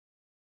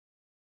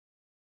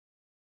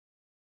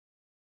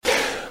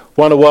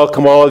Want to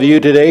welcome all of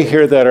you today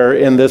here that are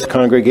in this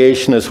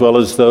congregation as well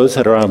as those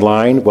that are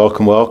online.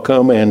 Welcome,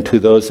 welcome. And to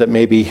those that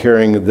may be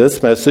hearing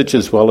this message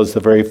as well as the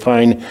very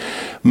fine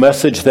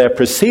message that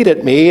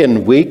preceded me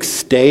in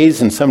weeks,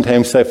 days, and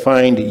sometimes I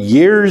find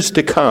years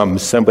to come.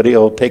 Somebody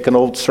will take an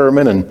old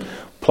sermon and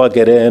plug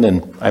it in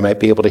and I might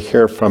be able to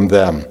hear from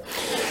them.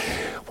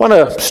 I want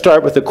to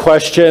start with a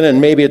question, and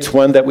maybe it's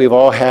one that we've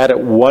all had at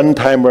one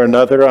time or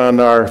another on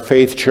our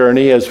faith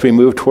journey as we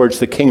move towards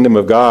the kingdom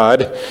of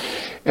God.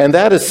 And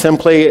that is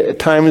simply at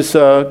times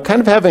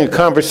kind of having a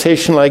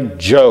conversation like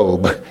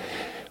Job.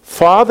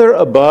 Father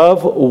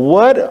above,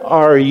 what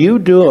are you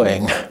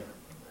doing?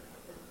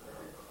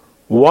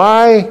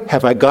 Why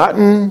have I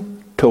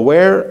gotten to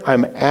where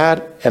I'm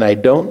at and I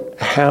don't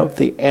have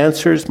the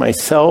answers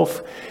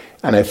myself?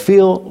 And I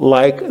feel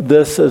like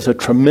this is a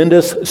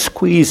tremendous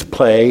squeeze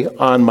play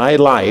on my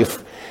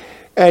life.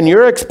 And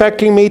you're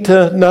expecting me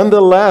to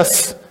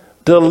nonetheless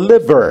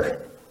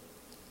deliver.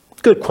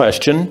 Good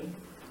question.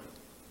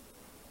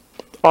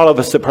 All of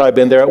us have probably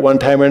been there at one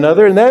time or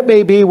another, and that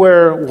may be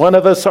where one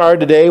of us are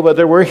today,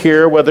 whether we're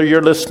here, whether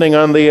you're listening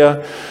on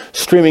the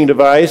streaming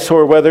device,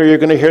 or whether you're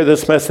going to hear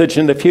this message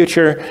in the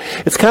future.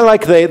 It's kind of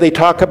like they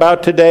talk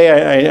about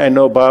today. I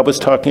know Bob was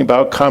talking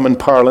about common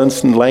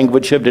parlance and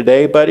language of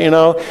today, but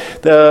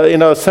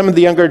some of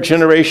the younger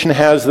generation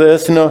has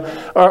this.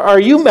 Are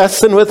you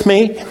messing with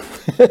me?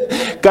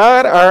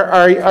 God,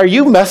 are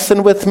you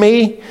messing with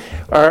me?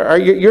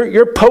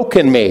 You're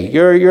poking me.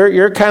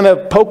 You're kind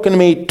of poking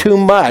me too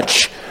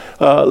much.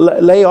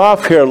 Lay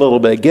off here a little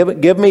bit.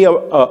 Give me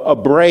a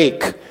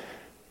break.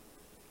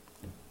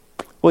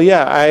 Well,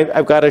 yeah,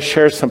 I've got to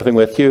share something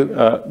with you.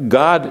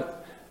 God,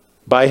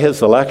 by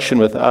his election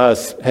with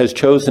us, has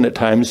chosen at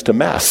times to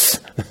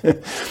mess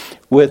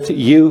with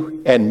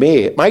you and me.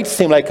 It might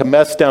seem like a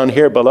mess down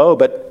here below,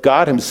 but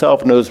God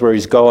himself knows where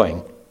he's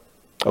going.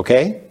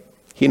 Okay?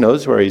 He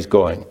knows where he's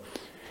going.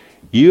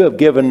 You have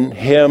given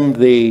him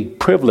the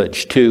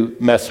privilege to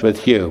mess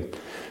with you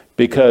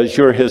because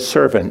you're his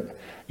servant.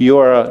 You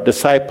are a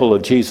disciple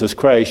of Jesus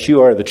Christ.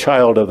 You are the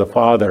child of the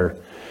Father.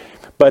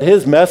 But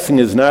his messing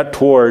is not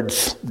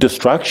towards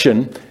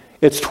destruction.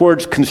 It's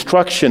towards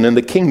construction in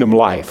the kingdom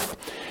life.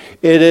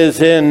 It is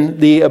in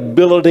the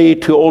ability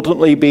to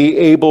ultimately be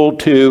able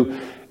to,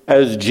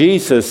 as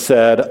Jesus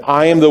said,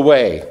 I am the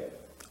way.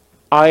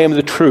 I am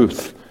the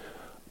truth.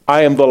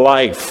 I am the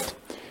life.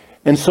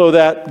 And so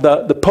that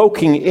the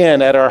poking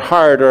in at our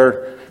heart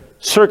are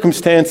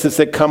circumstances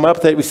that come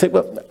up that we say,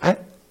 well,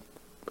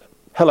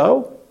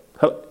 hello?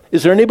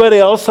 Is there anybody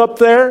else up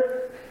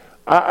there?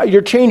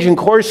 You're changing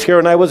course here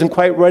and I wasn't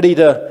quite ready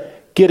to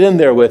get in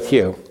there with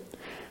you.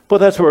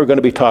 Well, that's what we're going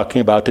to be talking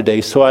about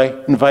today. So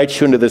I invite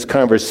you into this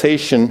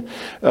conversation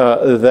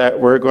that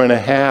we're going to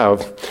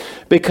have.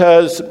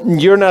 Because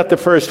you're not the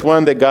first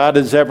one that God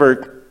has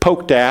ever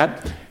poked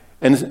at.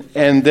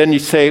 And then you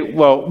say,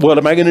 well, what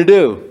am I going to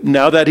do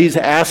now that he's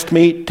asked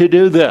me to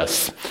do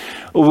this?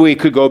 We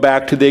could go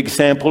back to the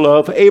example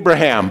of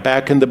Abraham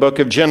back in the book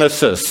of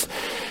Genesis.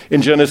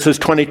 In Genesis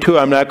 22,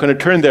 I'm not going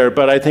to turn there,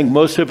 but I think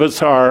most of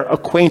us are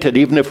acquainted,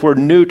 even if we're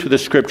new to the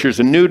scriptures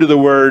and new to the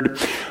word,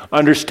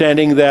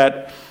 understanding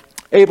that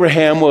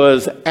Abraham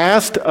was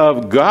asked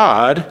of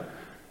God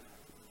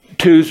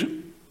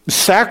to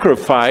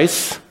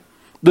sacrifice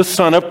the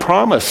son of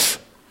promise.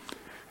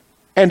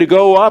 And to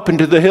go up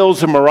into the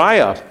hills of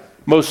Moriah,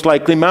 most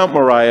likely Mount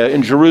Moriah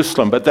in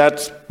Jerusalem, but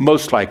that's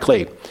most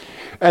likely.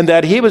 And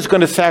that he was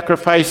going to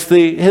sacrifice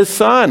his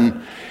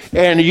son.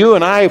 And you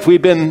and I, if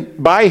we'd been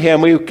by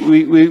him,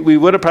 we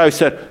would have probably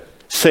said,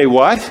 say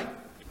what?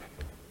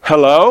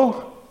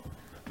 Hello?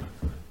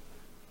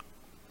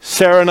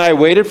 Sarah and I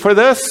waited for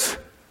this?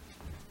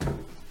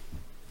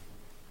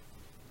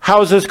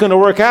 How is this going to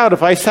work out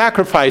if I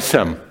sacrifice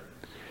him?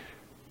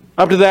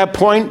 Up to that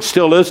point,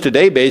 still is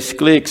today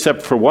basically,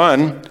 except for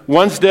one.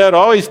 One's dead,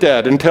 always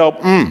dead, until,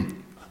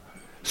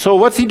 So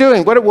what's he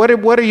doing?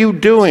 What are you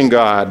doing,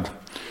 God?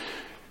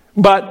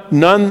 But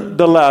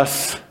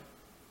nonetheless,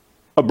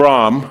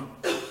 Abram,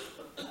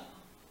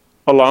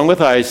 along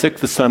with Isaac,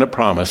 the son of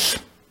promise,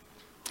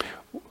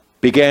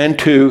 began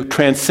to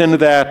transcend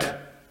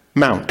that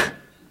mount.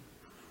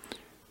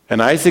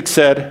 And Isaac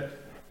said,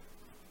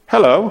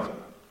 hello,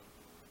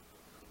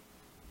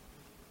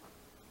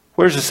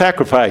 where's the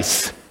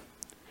sacrifice?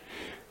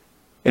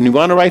 And you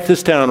want to write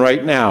this down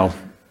right now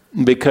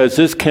because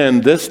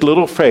this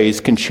little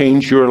phrase can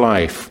change your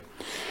life.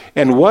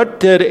 And what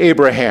did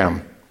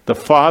Abraham, the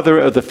father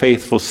of the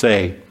faithful,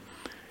 say?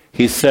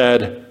 He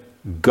said,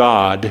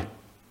 God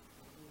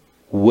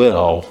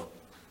will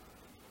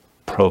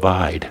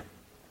provide.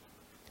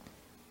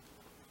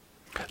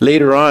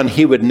 Later on,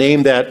 he would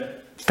name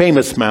that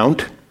famous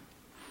mount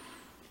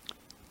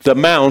the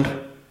Mount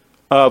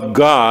of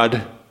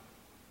God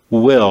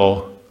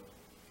will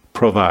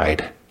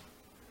provide.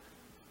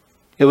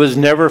 It was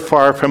never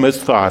far from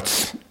his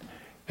thoughts,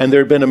 and there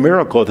had been a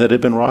miracle that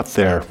had been wrought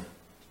there.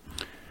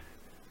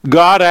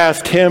 God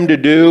asked him to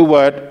do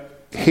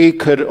what he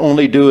could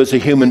only do as a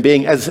human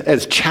being,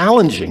 as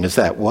challenging as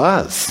that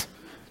was.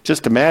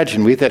 Just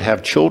imagine, we that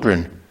have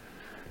children,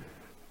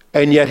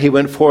 And yet he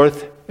went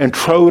forth and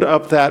trod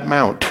up that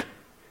mount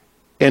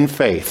in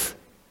faith,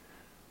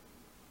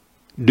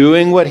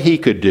 doing what he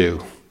could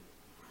do,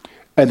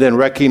 and then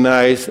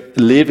recognize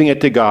leaving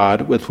it to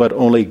God with what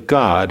only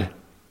God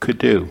could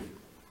do.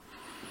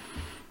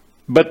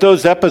 But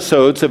those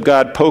episodes of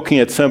God poking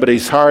at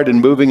somebody's heart and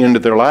moving into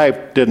their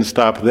life didn't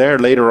stop there.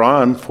 Later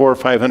on, 400 or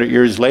 500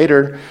 years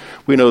later,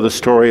 we know the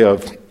story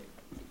of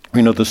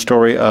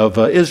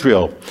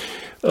Israel,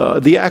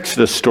 the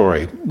Exodus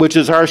story, which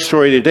is our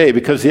story today,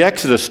 because the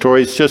Exodus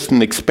story is just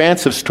an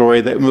expansive story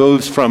that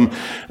moves from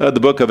the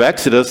book of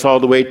Exodus all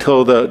the way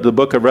till the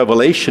book of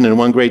Revelation in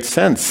one great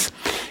sense.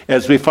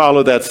 As we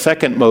follow that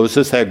second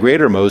Moses, that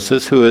greater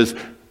Moses, who is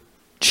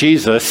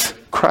Jesus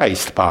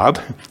Christ, Bob,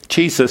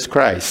 Jesus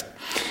Christ.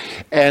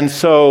 And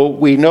so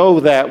we know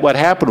that what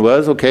happened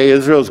was, okay,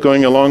 Israel's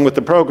going along with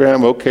the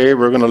program. Okay,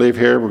 we're going to leave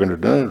here. We're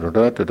going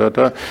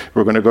to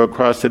we're going to go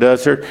across the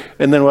desert.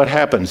 And then what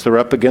happens? They're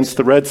up against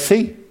the Red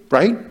Sea,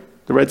 right?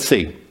 The Red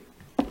Sea.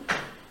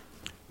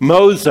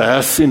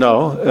 Moses,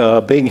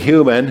 being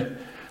human,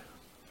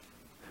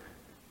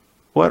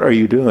 what are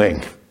you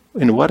doing?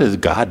 And what is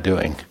God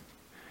doing?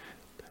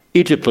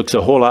 Egypt looks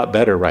a whole lot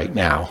better right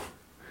now,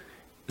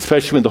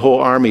 especially when the whole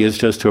army is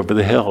just over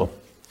the hill.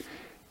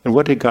 And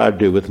what did God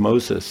do with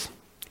Moses?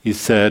 He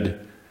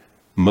said,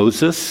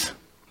 Moses,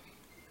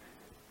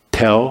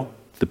 tell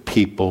the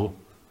people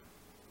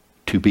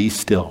to be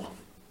still.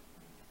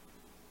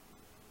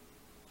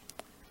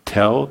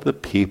 Tell the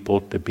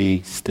people to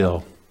be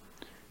still.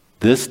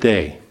 This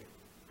day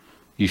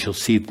you shall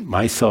see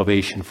my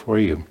salvation for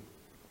you.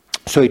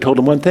 So he told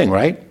them one thing,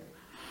 right?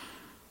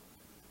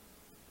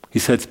 He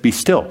said, be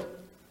still.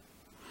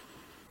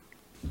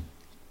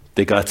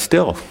 They got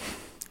still.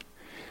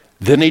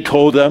 Then he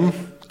told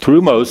them,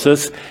 through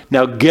Moses,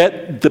 now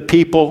get the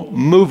people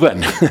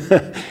moving.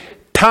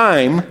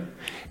 Time,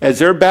 as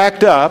they're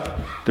backed up,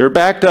 as they're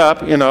backed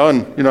up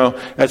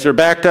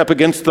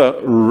against the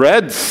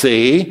Red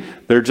Sea,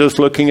 they're just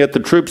looking at the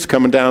troops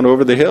coming down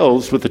over the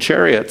hills with the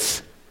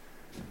chariots.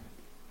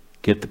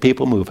 Get the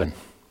people moving.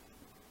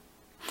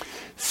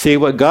 See,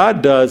 what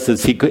God does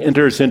is he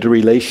enters into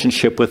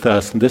relationship with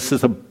us. And this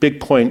is a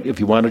big point if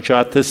you want to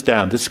jot this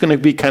down. This is going to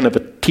be kind of a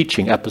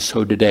teaching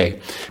episode today.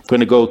 I'm going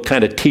to go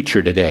kind of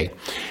teacher today.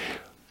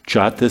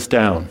 Jot this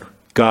down.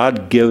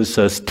 God gives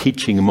us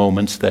teaching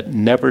moments that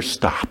never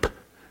stop.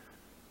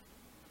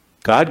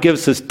 God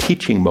gives us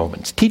teaching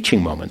moments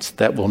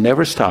that will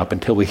never stop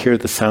until we hear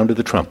the sound of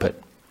the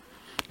trumpet.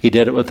 He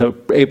did it with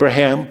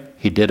Abraham.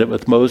 He did it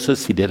with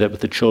Moses. He did it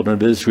with the children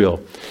of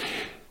Israel.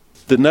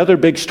 Another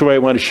big story I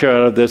want to share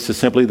out of this is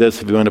simply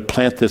this. If you want to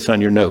plant this on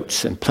your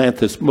notes and plant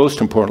this, most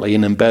importantly,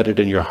 and embed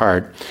it in your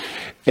heart,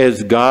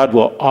 is God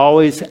will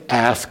always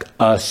ask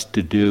us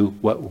to do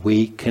what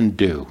we can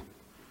do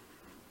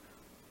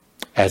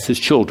as his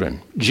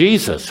children.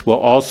 Jesus will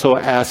also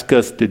ask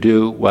us to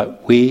do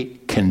what we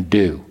can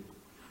do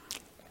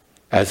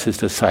as his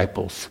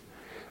disciples.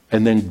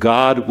 And then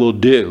God will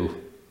do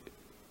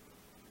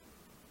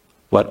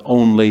what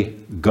only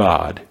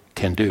God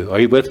can do. Are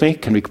you with me?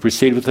 Can we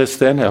proceed with this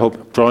then? I hope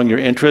I'm drawing your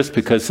interest,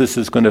 because this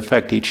is going to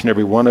affect each and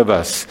every one of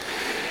us.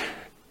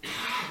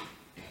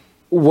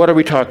 What are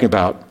we talking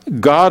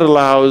about? God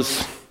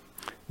allows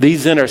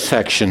these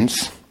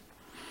intersections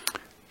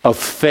of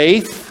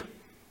faith,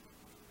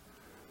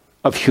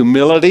 of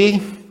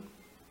humility,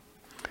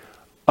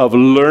 of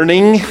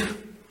learning,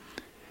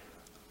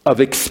 of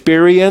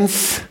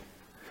experience,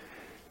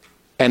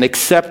 and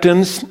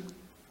acceptance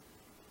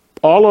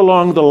all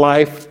along the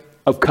life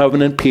of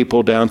covenant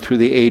people down through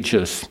the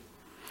ages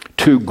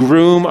to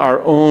groom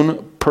our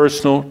own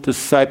personal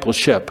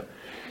discipleship.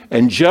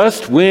 And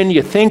just when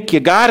you think you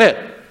got it,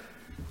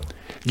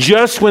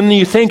 just when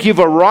you think you've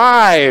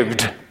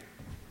arrived,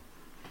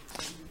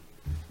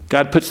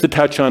 God puts the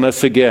touch on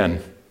us again.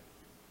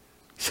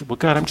 He said, well,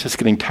 God, I'm just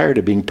getting tired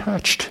of being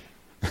touched.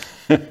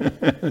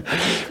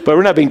 But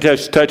we're not being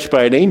touched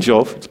by an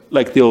angel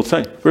like the old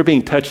song. We're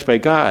being touched by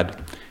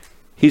God.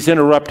 He's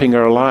interrupting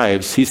our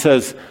lives. He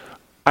says,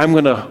 I'm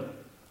going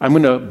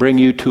to bring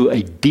you to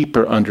a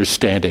deeper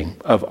understanding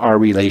of our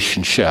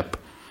relationship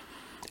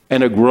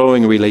and a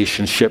growing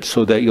relationship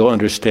so that you'll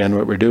understand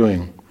what we're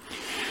doing.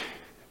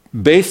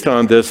 Based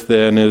on this,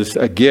 then, is,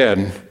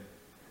 again,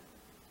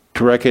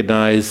 to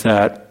recognize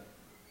that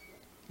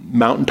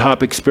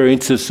mountaintop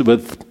experiences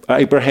with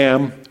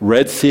Abraham,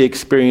 Red Sea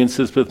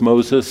experiences with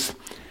Moses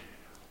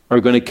are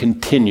going to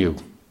continue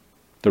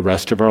the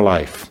rest of our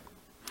life.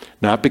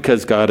 Not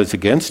because God is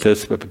against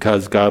us, but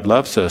because God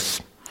loves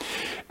us.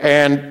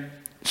 And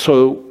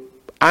so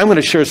I'm going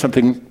to share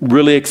something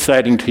really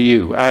exciting to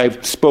you.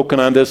 I've spoken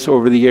on this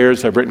over the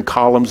years. I've written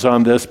columns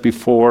on this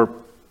before,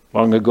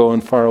 long ago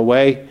and far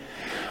away.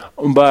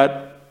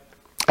 But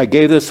I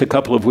gave this a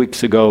couple of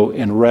weeks ago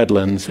in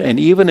Redlands, and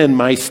even in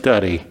my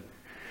study,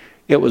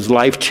 it was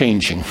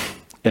life-changing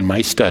in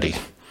my study.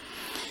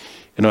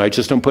 I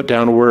just don't put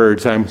down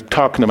words. I'm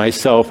talking to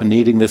myself and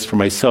needing this for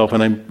myself,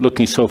 and I'm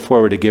looking so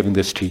forward to giving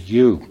this to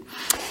you.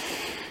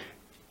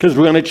 Because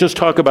we're going to just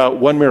talk about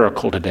one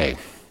miracle today.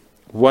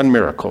 One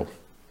miracle.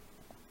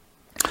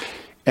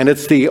 And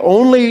it's the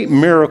only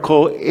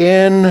miracle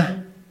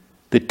in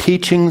the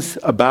teachings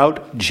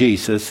about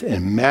Jesus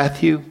in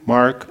Matthew,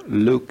 Mark,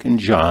 Luke, and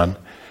John.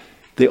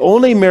 The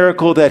only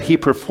miracle that he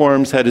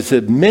performs that is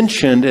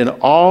mentioned in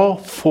all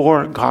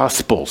four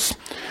Gospels.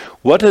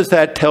 What does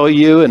that tell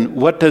you, and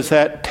what does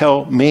that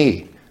tell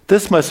me?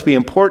 This must be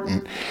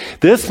important.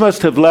 This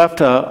must have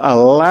left a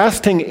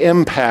lasting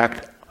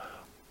impact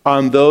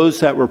on those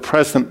that were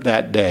present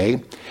that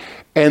day,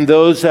 and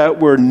those that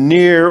were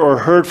near or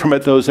heard from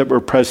it, those that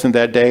were present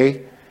that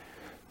day,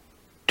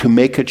 to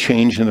make a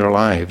change in their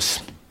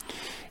lives.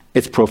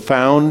 It's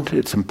profound,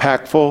 it's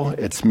impactful,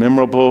 it's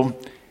memorable,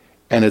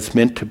 and it's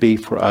meant to be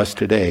for us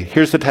today.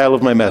 Here's the title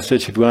of my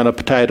message. If you want a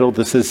title,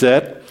 this is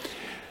it.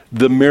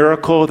 The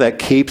Miracle That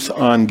Keeps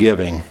on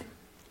Giving.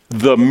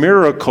 The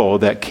miracle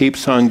that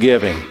keeps on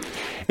giving.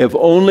 If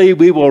only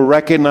we will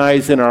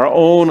recognize in our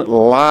own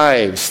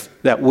lives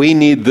that we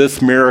need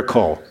this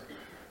miracle.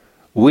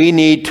 We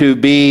need to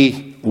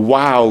be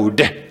wowed,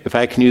 if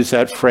I can use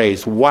that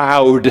phrase,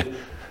 wowed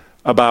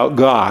about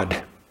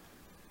God.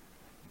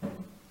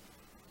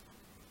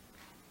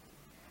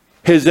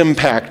 His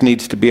impact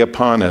needs to be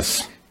upon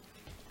us.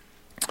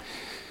 I'm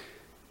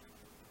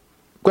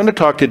going to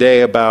talk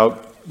today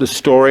about the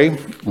story,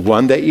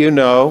 one that you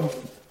know,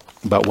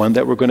 but one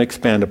that we're going to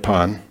expand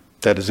upon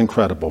that is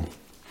incredible.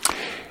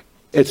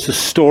 It's the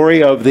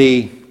story of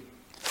the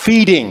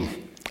feeding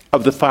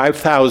of the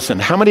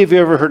 5,000. How many of you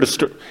ever heard a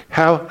story?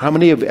 How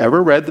many have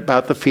ever read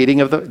about the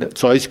feeding of the...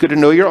 It's always good to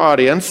know your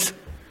audience.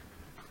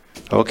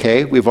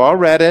 Okay, we've all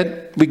read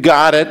it. We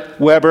got it.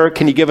 Weber,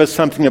 can you give us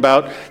something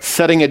about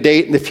setting a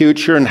date in the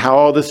future and how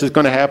all this is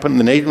going to happen?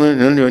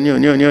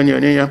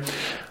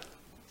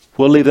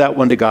 We'll leave that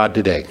one to God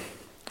today.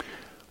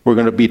 We're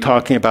going to be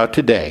talking about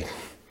today.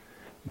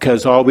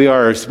 Because all we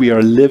are is we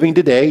are living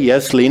today,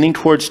 yes, leaning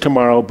towards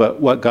tomorrow, but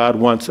what God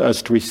wants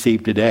us to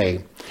receive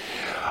today.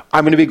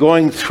 I'm going to be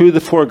going through the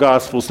four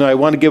Gospels. Now, I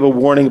want to give a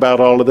warning about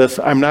all of this.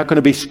 I'm not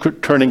going to be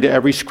turning to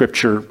every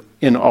scripture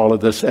in all of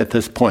this at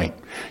this point.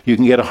 You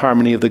can get a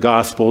harmony of the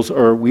Gospels,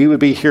 or we would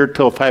be here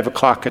till 5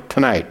 o'clock at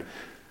tonight,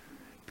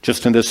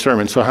 just in this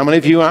sermon. So how many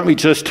of you want me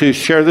just to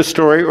share the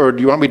story, or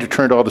do you want me to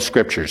turn to all the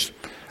scriptures?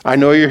 I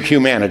know your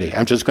humanity.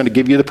 I'm just going to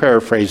give you the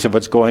paraphrase of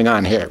what's going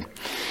on here.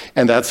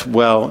 And that's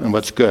well and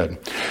what's good.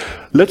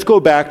 Let's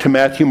go back to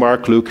Matthew,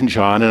 Mark, Luke, and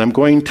John, and I'm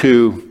going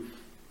to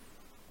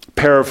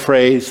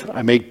paraphrase.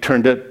 I may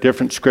turn to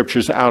different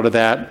scriptures out of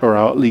that, or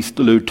I'll at least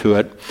allude to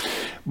it.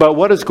 But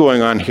what is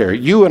going on here?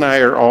 You and I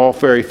are all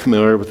very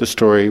familiar with the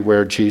story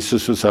where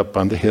Jesus was up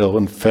on the hill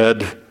and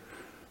fed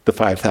the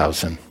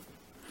 5,000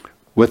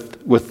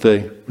 with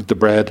the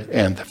bread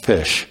and the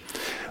fish.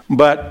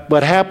 But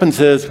what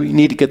happens is we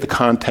need to get the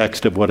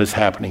context of what is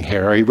happening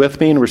here. Are you with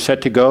me? And we're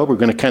set to go. We're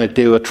going to kind of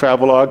do a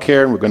travelogue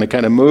here, and we're going to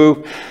kind of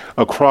move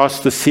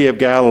across the Sea of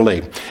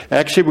Galilee.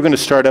 Actually, we're going to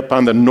start up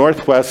on the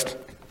northwest.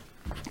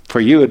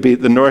 For you, it would be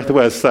the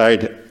northwest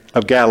side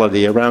of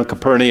Galilee, around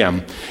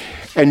Capernaum.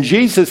 And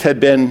Jesus had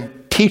been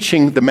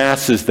teaching the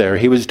masses there.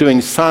 He was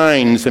doing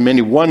signs and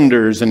many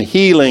wonders and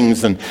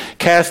healings and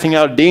casting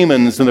out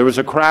demons, and there was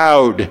a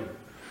crowd.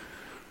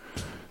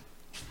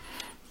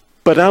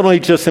 But not only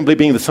just simply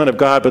being the Son of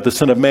God, but the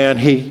Son of Man,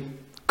 he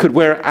could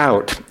wear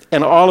out.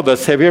 And all of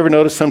us, have you ever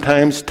noticed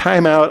sometimes,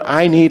 time out,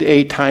 I need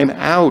a time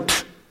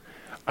out.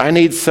 I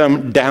need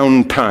some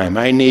downtime.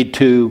 I need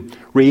to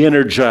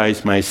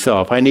re-energize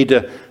myself. I need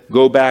to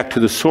go back to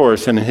the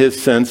source, and in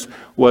his sense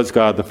was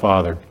God the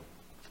Father.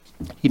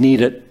 He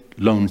needed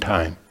alone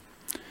time.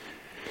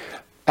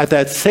 At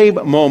that same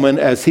moment,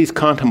 as he's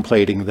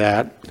contemplating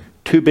that,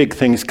 two big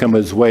things come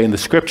his way in the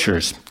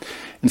scriptures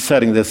in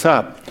setting this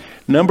up.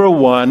 Number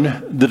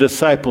one, the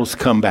disciples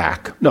come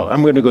back. No,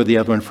 I'm going to go the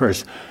other one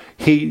first.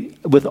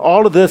 With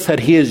all of this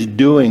that he is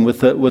doing with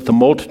the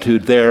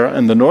multitude there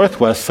on the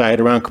northwest side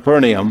around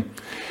Capernaum,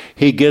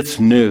 he gets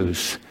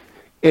news.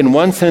 In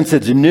one sense,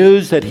 it's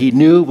news that he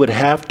knew would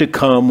have to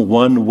come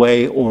one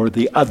way or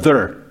the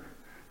other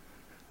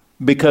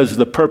because of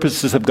the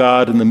purposes of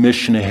God and the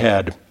mission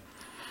ahead.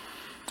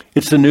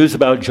 It's the news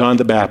about John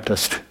the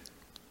Baptist.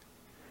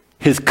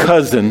 His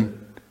cousin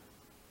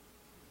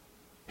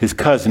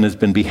has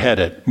been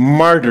beheaded,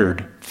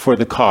 martyred for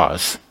the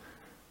cause.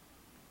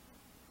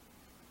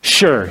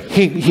 Sure,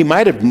 he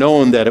might have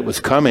known that it was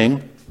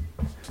coming,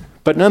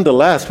 but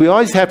nonetheless, we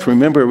always have to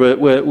remember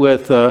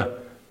with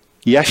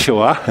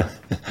Yeshua,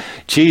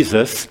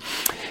 Jesus,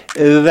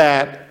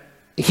 that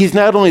he's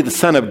not only the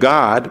Son of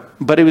God,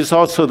 but he was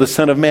also the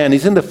Son of Man.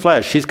 He's in the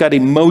flesh. He's got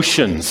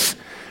emotions.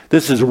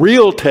 This is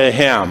real to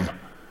him.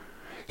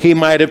 He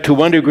might have, to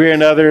one degree or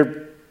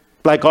another,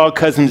 like all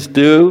cousins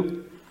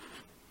do,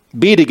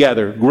 be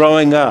together,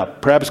 growing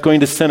up, perhaps going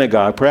to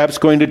synagogue, perhaps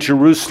going to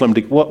Jerusalem,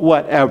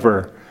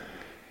 whatever.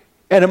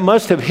 And it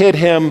must have hit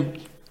him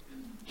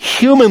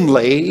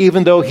humanly,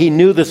 even though he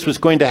knew this was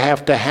going to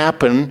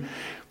happen,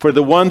 for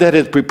the one that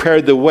had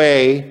prepared the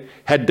way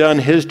had done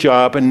his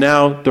job, and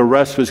now the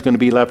rest was going to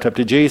be left up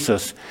to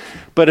Jesus.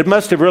 But it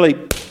must have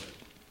really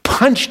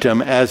punched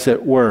him, as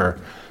it were.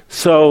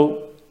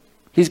 So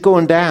he's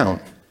going down.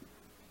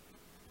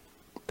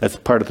 That's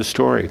part of the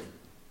story.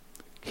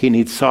 He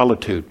needs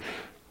solitude.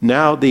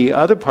 Now, the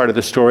other part of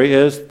the story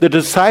is the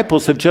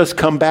disciples have just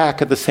come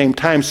back at the same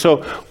time.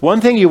 So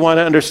one thing you want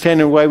to understand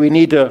and why we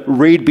need to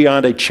read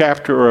beyond a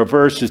chapter or a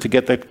verse is to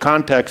get the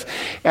context.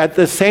 At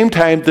the same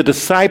time, the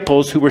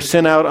disciples who were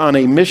sent out on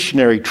a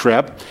missionary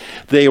trip,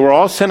 they were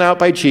all sent out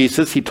by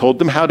Jesus. He told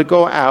them how to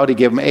go out. He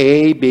gave them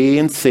A, B,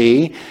 and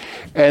C.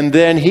 And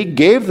then he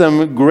gave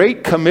them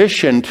great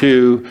commission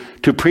to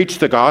preach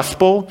the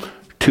gospel,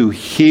 to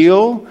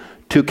heal,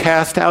 to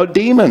cast out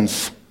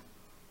demons.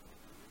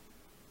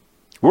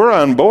 We're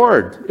on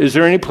board. Is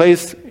there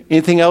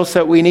anything else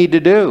that we need to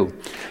do?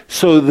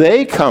 So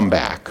they come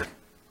back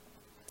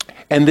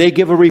and they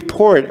give a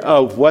report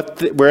of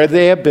where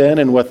they have been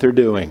and what they're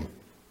doing.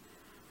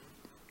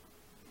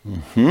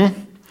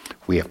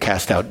 We have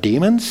cast out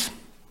demons.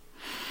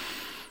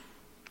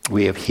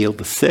 We have healed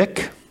the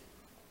sick.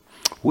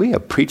 We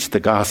have preached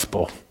the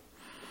gospel.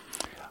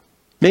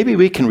 Maybe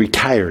we can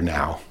retire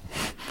now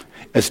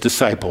as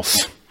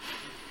disciples.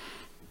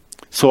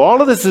 So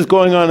all of this is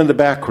going on in the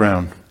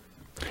background.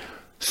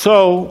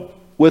 So,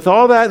 with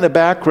all that in the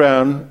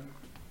background,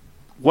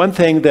 one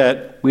thing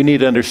that we need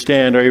to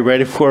understand, are you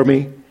ready for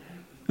me?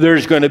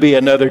 There's going to be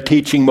another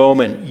teaching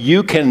moment.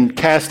 You can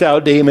cast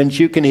out demons,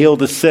 you can heal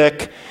the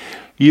sick,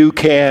 you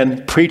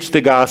can preach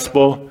the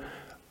gospel,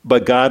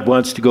 but God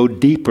wants to go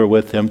deeper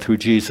with them through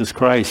Jesus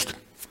Christ.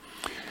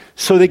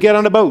 So they get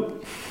on a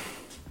boat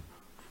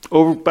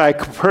over by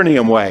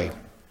Capernaum way.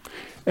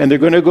 And they're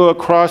going to go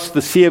across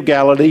the Sea of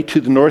Galilee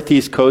to the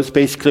northeast coast,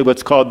 basically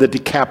what's called the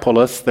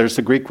Decapolis. There's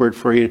a Greek word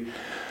for you,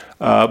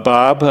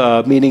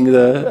 Bob, meaning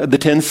the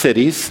 10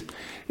 cities.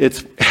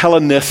 It's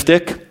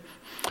Hellenistic.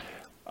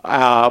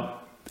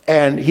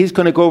 And he's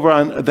going to go over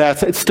on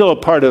that. It's still a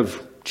part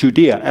of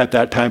Judea at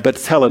that time, but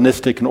it's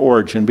Hellenistic in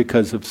origin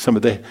because of some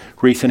of the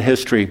recent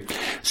history.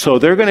 So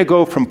they're going to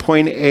go from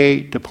point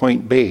A to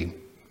point B.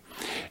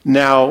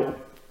 Now,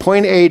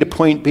 point A to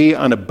point B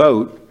on a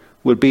boat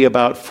would be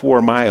about 4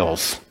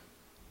 miles.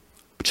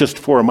 Just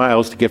 4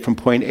 miles to get from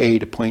point A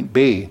to point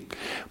B.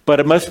 But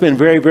it must have been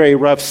very, very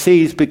rough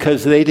seas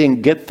because they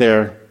didn't get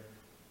there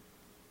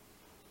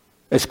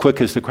as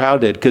quick as the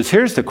crowd did. Because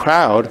here's the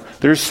crowd.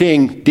 They're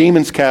seeing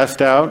demons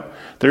cast out.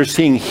 They're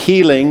seeing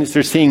healings.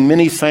 They're seeing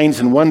many signs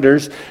and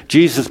wonders.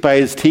 Jesus, by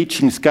his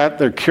teachings, got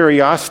their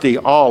curiosity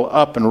all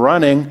up and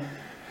running.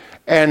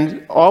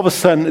 And all of a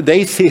sudden,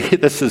 they see,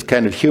 this is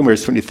kind of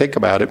humorous when you think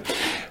about it.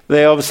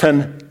 They all of a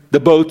sudden, the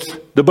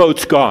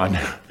boat's gone.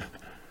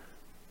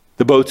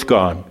 The boat's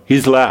gone.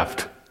 He's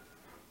left.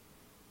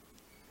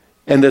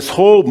 And this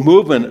whole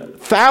movement,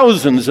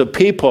 thousands of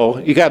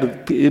people,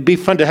 it'd be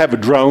fun to have a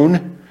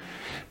drone.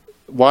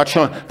 Watch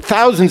on.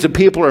 Thousands of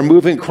people are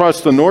moving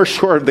across the north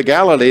shore of the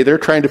Galilee. They're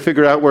trying to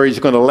figure out where he's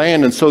going to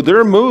land. And so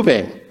they're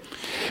moving.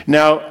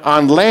 Now,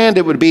 on land,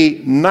 it would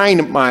be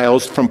 9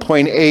 miles from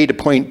point A to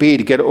point B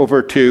to get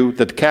over to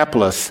the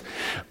Decapolis.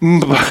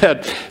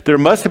 But there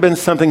must have been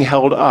something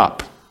held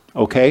up.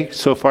 Okay,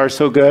 so far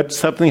so good.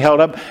 Something held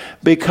up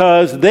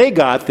because they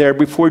got there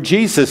before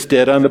Jesus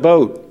did on the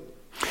boat.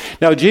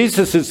 Now,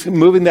 Jesus is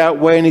moving that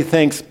way and he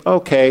thinks,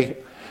 okay,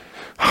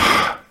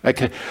 I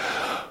can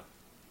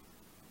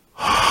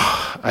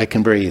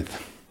breathe.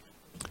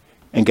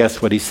 And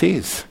guess what he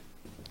sees?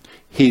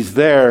 He's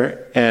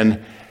there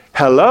and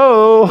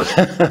hello,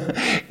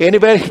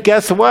 anybody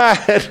guess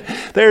what?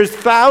 There's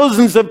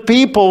thousands of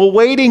people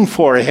waiting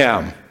for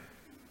him.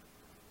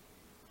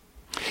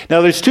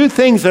 Now, there's 2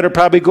 things that are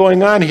probably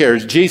going on here.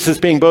 Jesus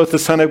being both the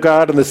Son of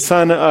God and the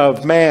Son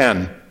of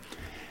Man.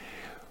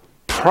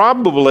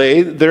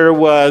 Probably there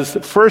was,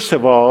 first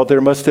of all, there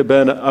must have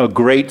been a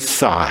great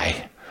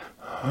sigh.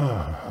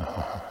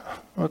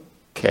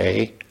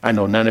 Okay, I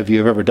know none of you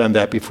have ever done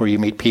that before you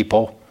meet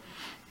people.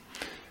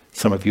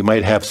 Some of you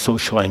might have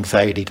social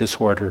anxiety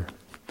disorder.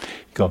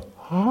 You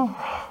go,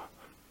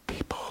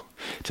 people.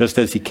 Just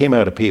as he came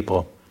out of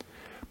people.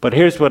 But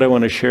here's what I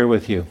want to share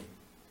with you.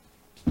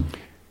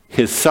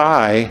 His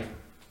sigh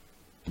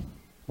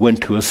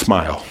went to a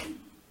smile.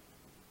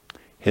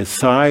 His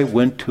sigh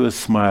went to a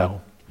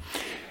smile.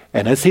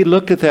 And as he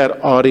looked at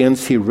that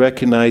audience, he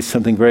recognized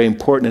something very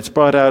important. It's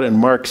brought out in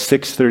Mark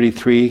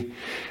 6:33,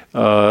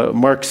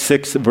 Mark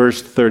 6,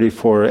 verse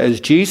 34. As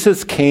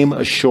Jesus came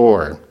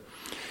ashore,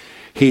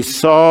 he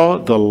saw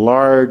the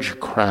large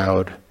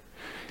crowd,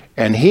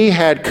 and he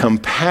had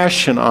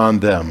compassion on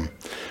them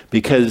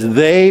because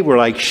they were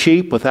like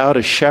sheep without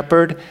a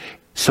shepherd.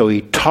 So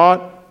he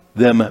taught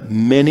them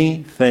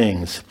many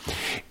things.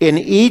 In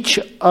each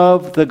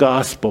of the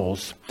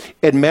Gospels,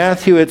 in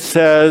Matthew it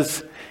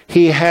says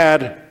he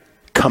had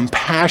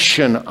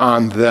compassion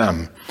on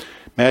them.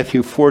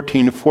 Matthew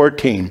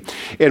 14:14.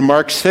 In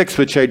Mark 6,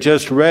 which I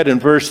just read in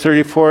verse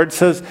 34, it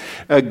says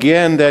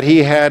again that he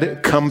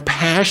had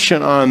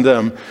compassion on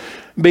them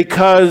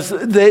because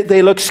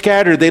they look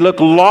scattered, they look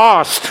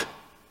lost.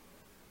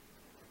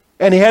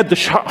 And he had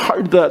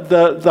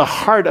the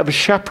heart of a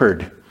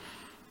shepherd.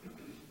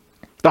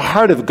 The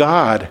heart of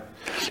God.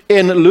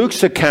 In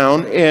Luke's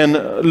account, in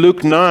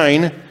Luke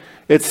 9,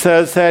 it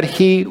says that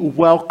he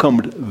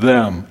welcomed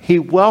them. He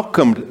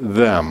welcomed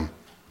them.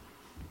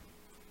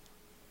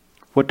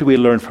 What do we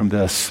learn from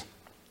this?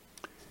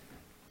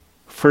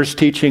 First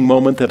teaching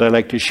moment that I'd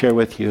like to share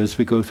with you as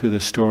we go through the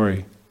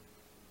story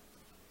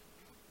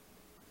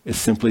is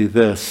simply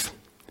this.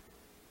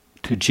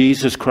 To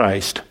Jesus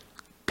Christ,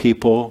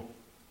 people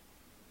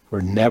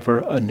were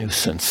never a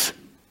nuisance.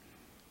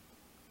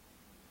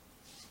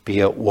 Be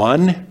it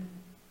one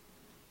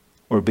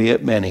or be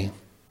it many.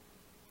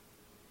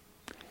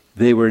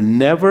 They were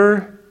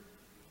never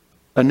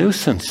a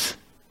nuisance.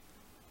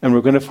 And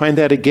we're going to find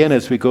that again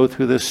as we go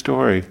through this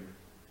story.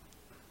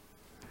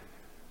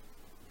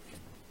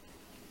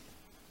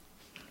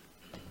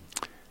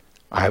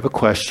 I have a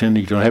question.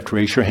 You don't have to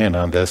raise your hand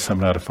on this. I'm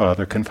not a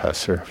father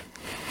confessor.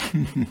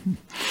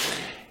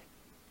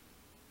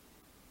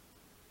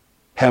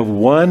 Have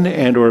one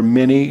and or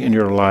many in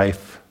your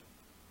life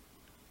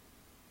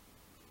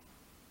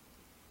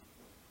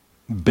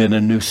been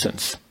a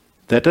nuisance?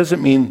 That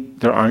doesn't mean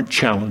there aren't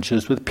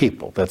challenges with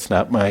people. That's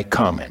not my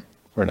comment.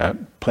 We're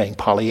not playing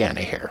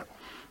Pollyanna here.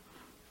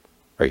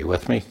 Are you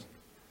with me?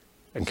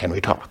 And can we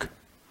talk?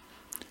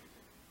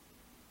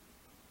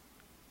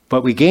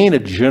 But we gain a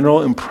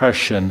general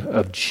impression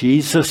of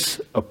Jesus'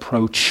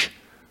 approach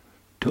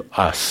to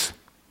us.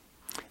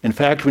 In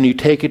fact, when you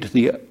take it to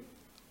the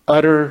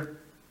utter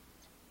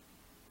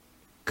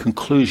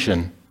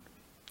conclusion,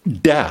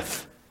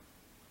 death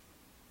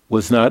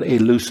was not a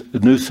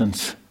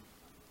nuisance.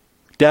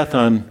 Death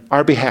on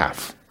our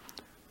behalf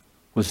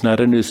was not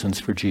a nuisance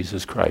for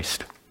Jesus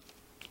Christ.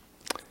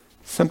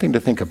 Something to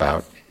think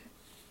about.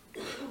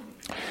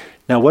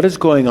 Now, what is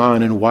going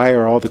on and why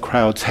are all the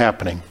crowds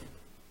happening?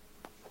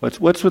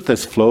 What's with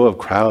this flow of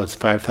crowds,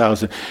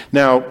 5,000?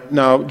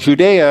 Now,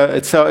 Judea,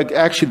 it's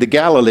actually the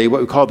Galilee,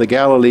 what we call the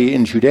Galilee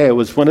in Judea,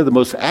 was one of the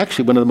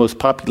most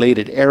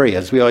populated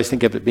areas. We always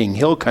think of it being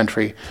hill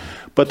country,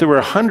 but there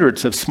were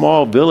hundreds of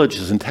small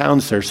villages and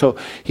towns there. So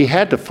he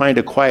had to find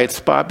a quiet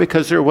spot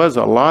because there was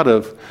a lot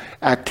of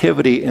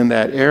activity in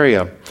that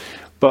area.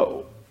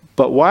 But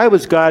why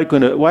was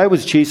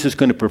Jesus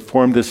going to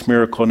perform this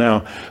miracle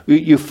now?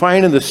 You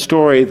find in the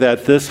story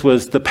that this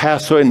was the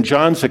Passover, in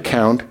John's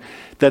account,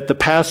 that the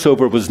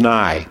Passover was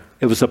nigh.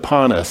 It was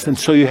upon us. And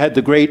so you had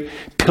the great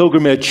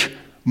pilgrimage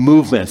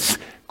movements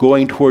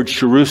going towards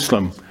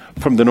Jerusalem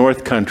from the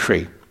north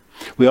country.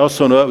 We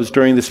also know it was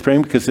during the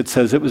spring because it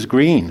says it was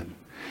green.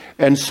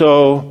 And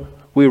so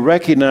we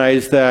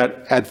recognize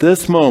that at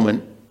this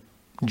moment,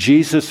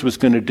 Jesus was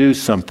going to do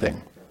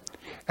something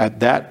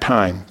at that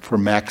time for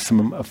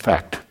maximum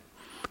effect.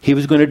 He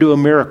was going to do a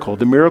miracle,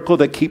 the miracle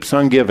that keeps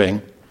on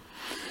giving,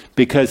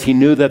 because he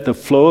knew that the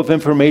flow of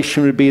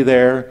information would be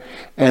there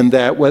and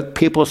that what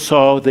people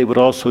saw, they would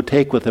also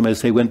take with them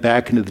as they went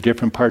back into the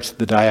different parts of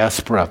the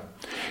diaspora.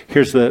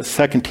 Here's the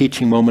second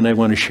teaching moment I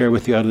want to share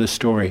with you out of this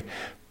story.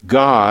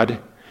 God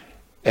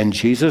and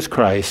Jesus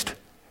Christ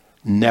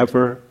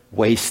never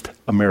waste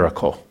a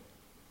miracle.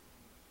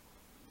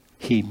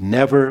 He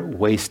never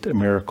wastes a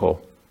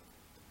miracle.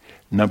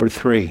 Number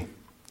 3,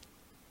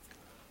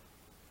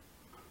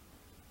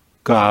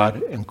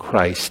 God and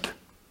Christ.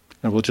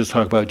 And we'll just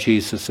talk about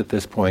Jesus at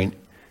this point.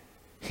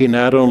 He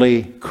not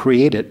only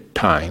created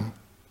time,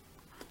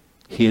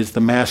 he is the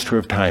master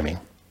of timing.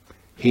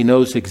 He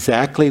knows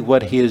exactly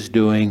what he is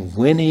doing,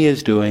 when he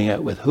is doing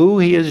it, with who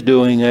he is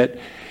doing it.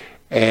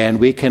 And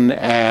we can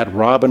add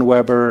Robin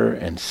Weber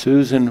and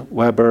Susan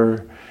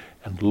Weber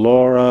and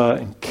Laura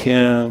and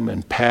Kim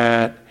and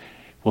Pat.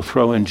 We'll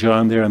throw in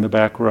John there in the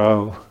back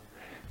row.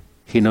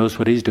 He knows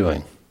what he's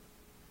doing.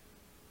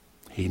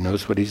 He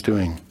knows what he's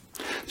doing.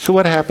 So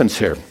what happens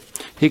here?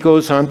 He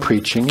goes on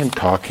preaching and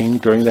talking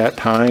during that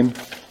time.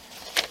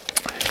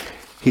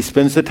 He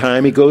spends the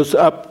time, he goes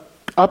up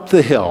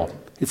the hill.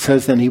 It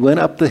says then he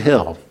went up the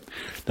hill.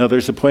 Now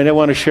there's a point I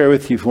want to share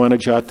with you if you want to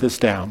jot this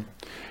down.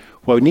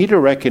 What we need to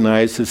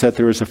recognize is that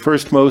there is a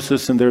first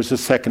Moses and there's a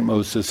second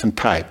Moses in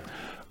type.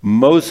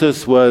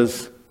 Moses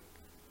was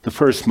the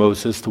first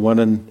Moses, the one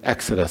in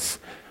Exodus.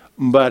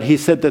 But he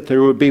said that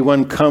there would be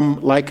one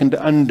come likened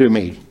unto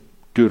me.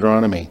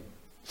 Deuteronomy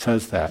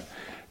says that.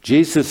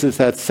 Jesus is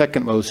that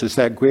second Moses,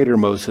 that greater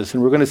Moses.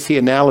 And we're going to see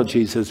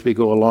analogies as we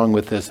go along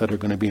with this that are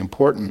going to be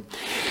important.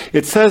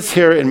 It says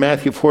here in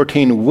Matthew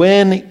 14,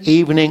 when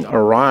evening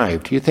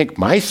arrived. You think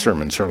my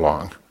sermons are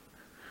long.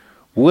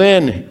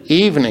 When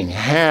evening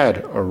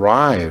had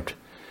arrived.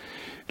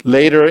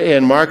 Later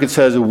in Mark it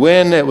says,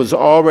 when it was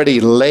already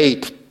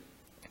late.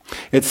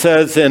 It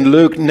says in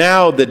Luke,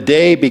 now the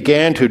day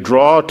began to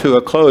draw to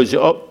a close.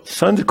 Oh,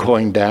 sun's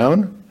going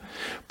down.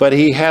 But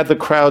he had the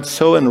crowd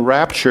so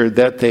enraptured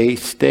that they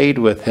stayed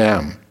with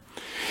him.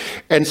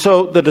 And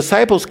so the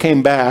disciples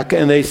came back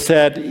and they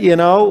said,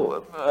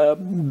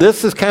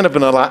 this is kind of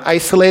an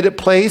isolated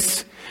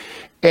place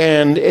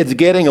and it's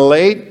getting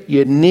late.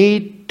 You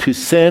need to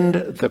send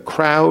the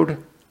crowd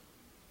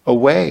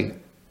away.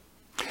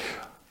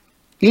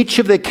 Each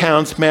of the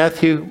accounts,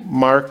 Matthew,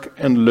 Mark,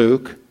 and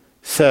Luke,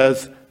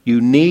 says you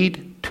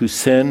need to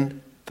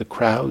send the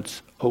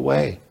crowds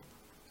away.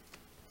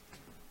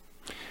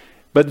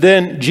 But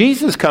then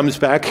Jesus comes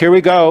back. Here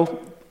we go.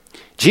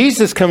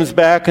 Jesus comes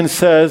back and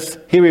says,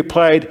 he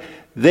replied,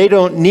 they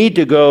don't need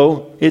to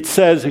go. It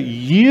says,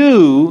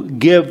 you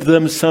give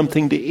them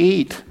something to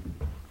eat.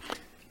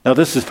 Now,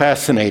 this is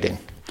fascinating.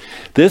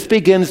 This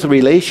begins the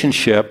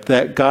relationship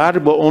that God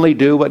will only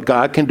do what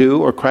God can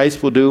do, or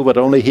Christ will do what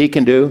only he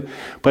can do.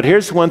 But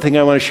here's one thing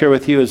I want to share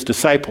with you as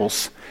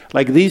disciples,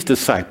 like these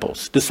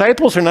disciples.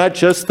 Disciples are not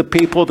just the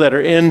people that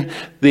are in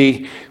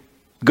the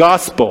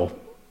gospel.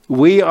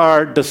 We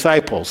are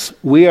disciples.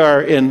 We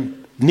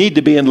need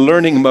to be in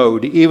learning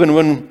mode, even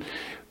when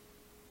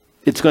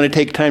it's going to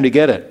take time to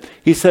get it.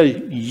 He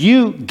said,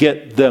 you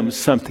get them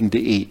something to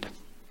eat.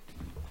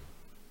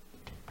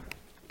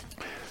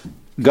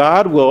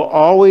 God will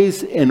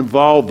always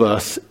involve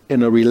us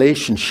in a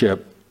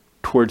relationship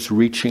towards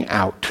reaching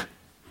out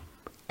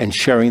and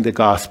sharing the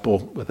gospel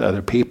with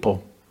other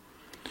people.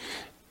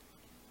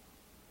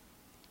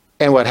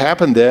 And what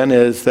happened then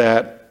is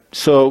that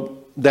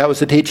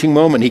was a teaching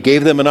moment. He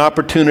gave them an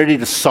opportunity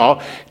to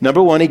solve.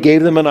 Number one, he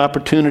gave them an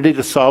opportunity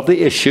to solve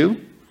the issue.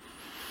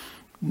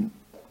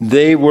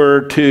 They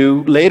were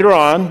to, later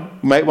on,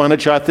 you might want to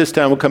jot this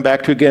down, we'll come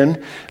back to it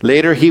again.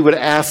 Later, he would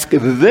ask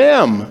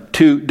them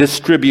to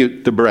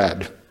distribute the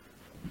bread.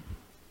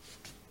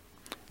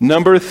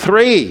 Number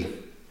three,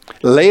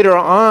 later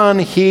on,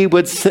 he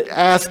would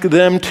ask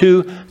them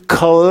to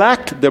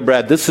collect the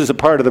bread. This is a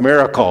part of the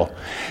miracle.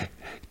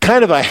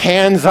 Kind of a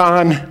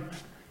hands-on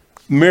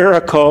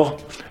miracle.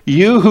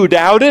 You who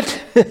doubted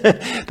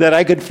that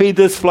I could feed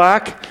this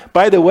flock,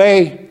 by the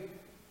way,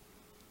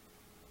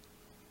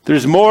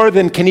 there's more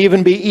than can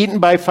even be eaten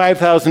by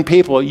 5,000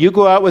 people. You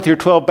go out with your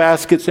 12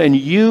 baskets and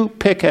you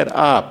pick it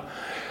up.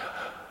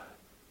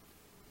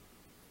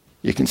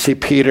 You can see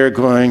Peter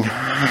going,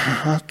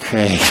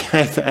 okay,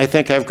 I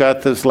think I've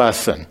got this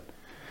lesson.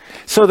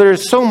 So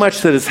there's so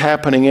much that is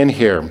happening in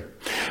here.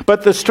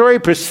 But the story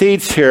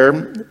proceeds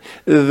here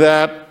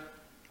that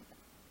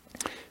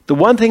the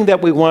one thing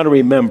that we want to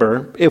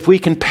remember, if we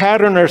can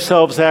pattern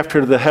ourselves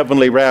after the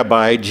heavenly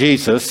rabbi,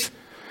 Jesus,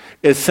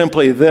 is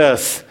simply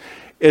this,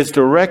 is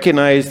to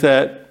recognize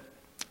that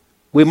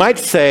we might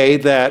say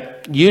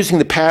that using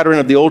the pattern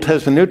of the Old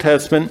Testament, New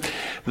Testament,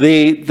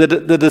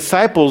 the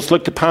disciples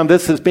looked upon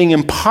this as being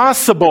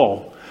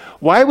impossible.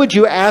 Why would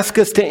you ask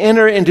us to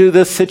enter into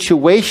this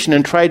situation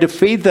and try to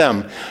feed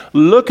them?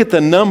 Look at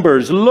the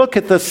numbers. Look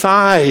at the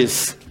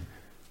size.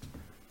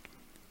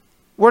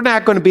 We're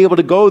not going to be able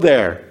to go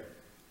there.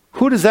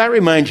 Who does that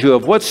remind you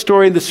of? What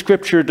story in the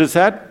scripture does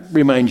that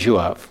remind you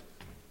of?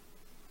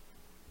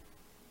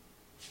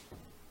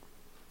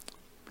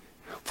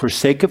 For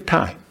sake of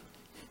time.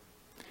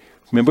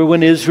 Remember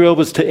when Israel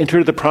was to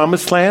enter the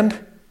promised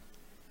land?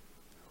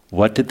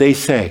 What did they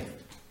say?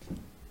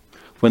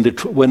 When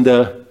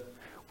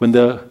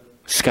the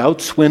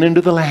scouts went into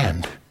the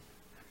land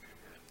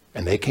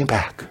and they came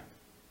back,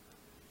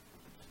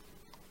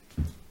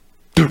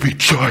 there be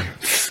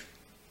giants.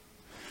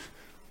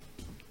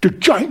 There are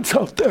giants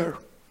out there.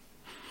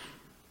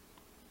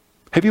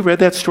 Have you read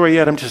that story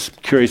yet? I'm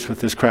just curious with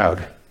this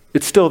crowd.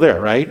 It's still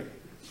there, right?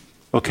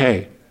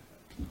 Okay.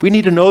 We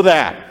need to know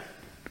that.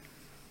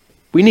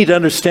 We need to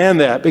understand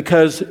that,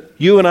 because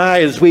you and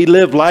I, as we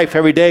live life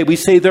every day, we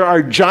say there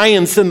are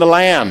giants in the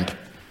land.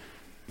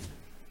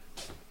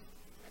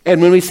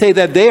 And when we say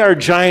that they are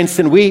giants,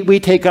 then we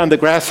take on the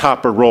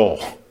grasshopper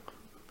role.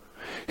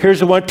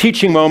 Here's one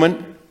teaching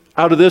moment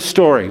out of this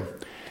story.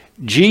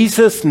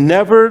 Jesus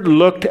never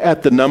looked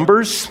at the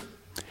numbers,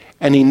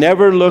 and he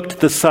never looked at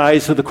the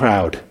size of the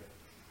crowd.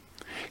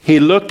 He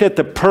looked at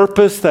the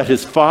purpose that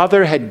his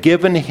Father had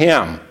given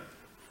him.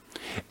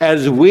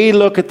 As we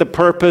look at the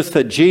purpose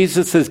that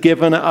Jesus has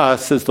given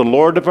us as the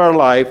Lord of our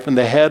life and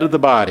the head of the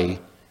body,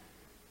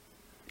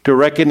 to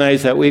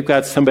recognize that we've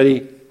got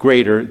somebody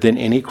greater than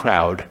any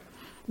crowd,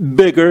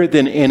 bigger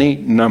than any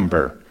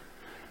number.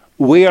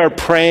 We are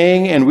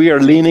praying and we are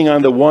leaning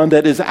on the one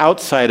that is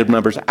outside of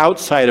numbers,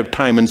 outside of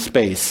time and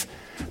space,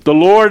 the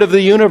Lord of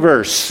the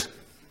universe.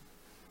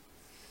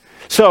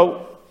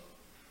 So,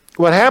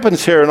 what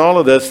happens here in all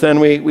of this,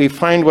 then we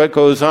find what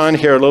goes on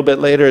here a little bit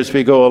later as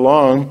we go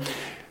along.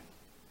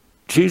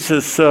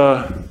 Jesus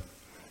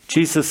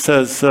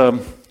says,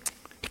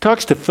 he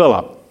talks to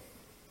Philip,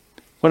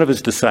 one of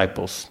his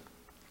disciples.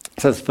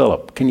 He says,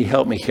 Philip, can you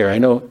help me here? I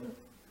know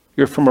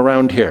you're from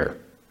around here.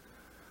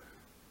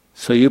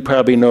 So you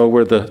probably know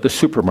where the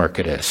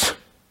supermarket is,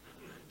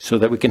 so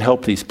that we can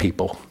help these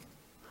people.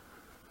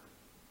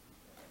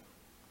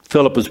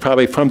 Philip was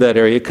probably from that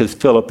area because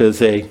Philip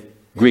is a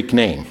Greek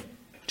name.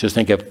 Just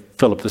think of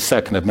Philip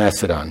II of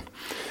Macedon.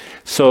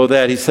 So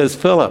that he says,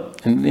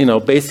 Philip,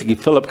 and basically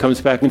Philip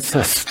comes back and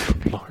says,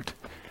 Lord,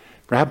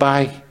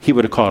 Rabbi, he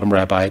would have called him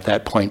Rabbi at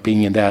that point,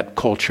 being in that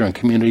culture and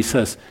community,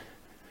 says,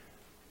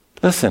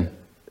 listen,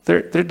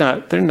 there's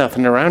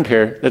nothing around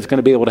here that's going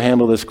to be able to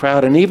handle this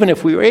crowd. And even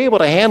if we were able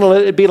to handle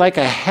it, it'd be like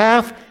a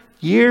half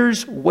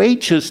year's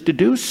wages to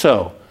do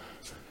so.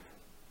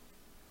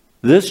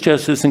 This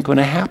just isn't going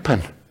to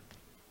happen.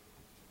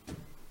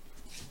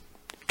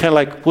 Kind of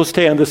like, we'll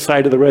stay on this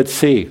side of the Red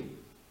Sea.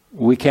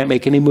 We can't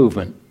make any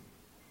movement.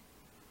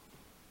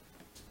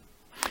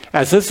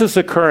 As this is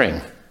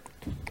occurring,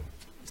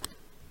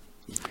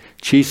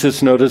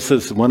 Jesus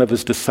notices one of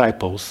his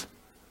disciples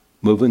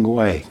moving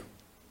away.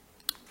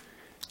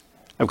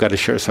 I've got to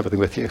share something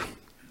with you.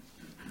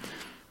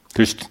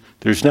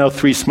 There's now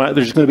there's going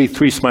to be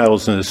three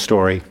smiles in this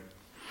story.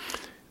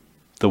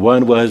 The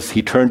one was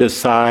he turned his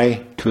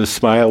sigh to a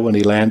smile when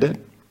he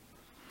landed.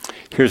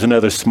 Here's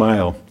another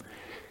smile.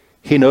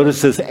 He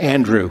notices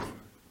Andrew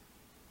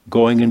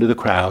going into the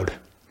crowd.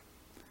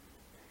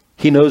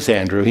 He knows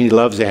Andrew. He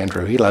loves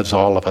Andrew. He loves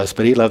all of us,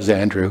 but he loves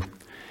Andrew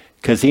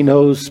because he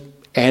knows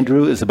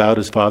Andrew is about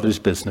his Father's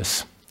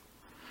business.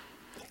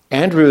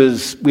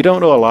 We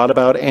don't know a lot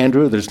about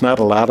Andrew. There's not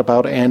a lot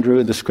about Andrew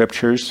in the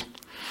scriptures.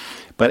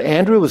 But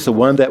Andrew was the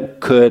one that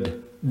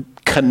could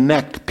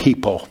connect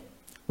people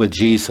with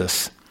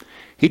Jesus.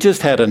 He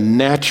just had a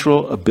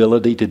natural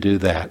ability to do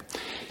that.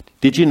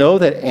 Did you know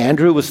that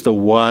Andrew was the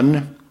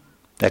one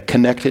that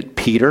connected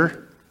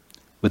Peter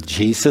with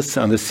Jesus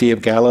on the Sea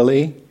of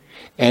Galilee?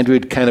 Andrew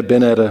had kind of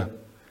been at a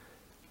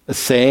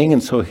saying,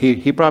 and so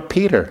he brought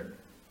Peter,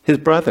 his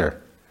brother.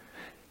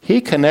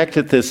 He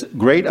connected this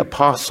great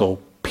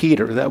apostle,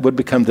 Peter, that would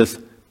become this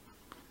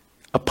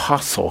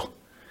apostle.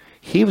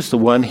 He was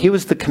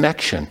the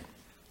connection.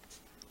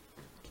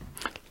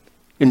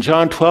 In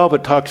John 12,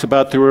 it talks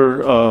about there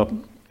were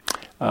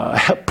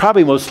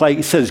probably most likely,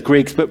 it says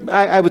Greeks, but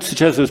I would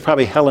suggest it was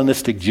probably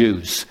Hellenistic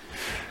Jews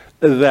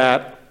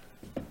that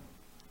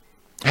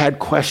had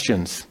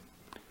questions.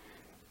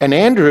 And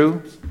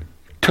Andrew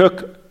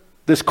took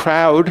this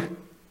crowd,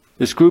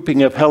 this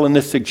grouping of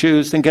Hellenistic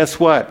Jews, and guess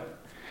what?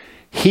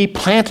 He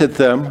planted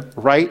them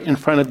right in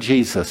front of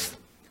Jesus.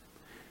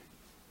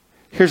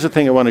 Here's the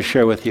thing I want to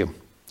share with you.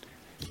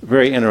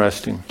 Very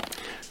interesting.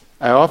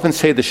 I often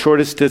say the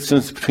shortest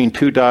distance between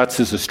two dots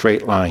is a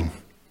straight line.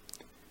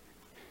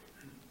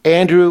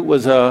 Andrew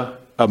was a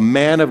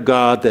man of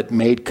God that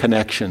made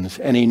connections,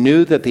 and he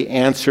knew that the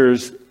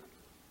answers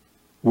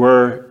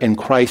were in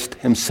Christ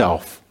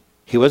himself.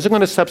 He wasn't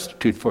going to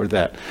substitute for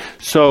that.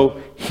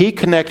 So he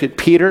connected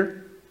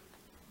Peter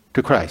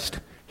to Christ.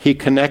 He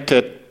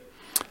connected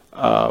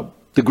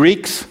the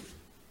Greeks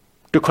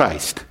to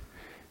Christ.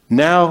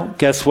 Now,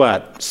 guess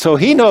what? So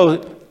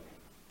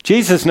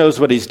Jesus knows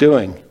what he's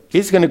doing.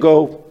 He's going to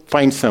go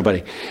find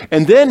somebody.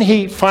 And then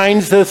he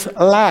finds this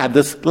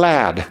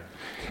lad.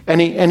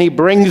 And he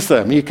brings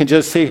them. You can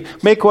just see,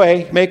 make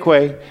way.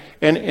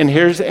 And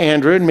here's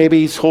Andrew, and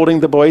maybe he's holding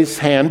the boy's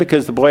hand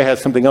because the boy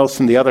has something else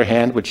in the other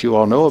hand, which you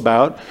all know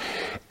about.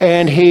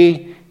 And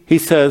he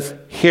says,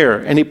 here.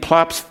 And he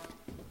plops,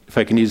 if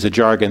I can use the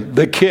jargon,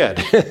 the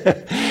kid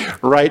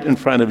right in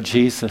front of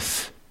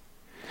Jesus.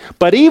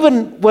 But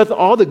even with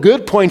all the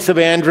good points of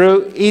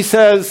Andrew, he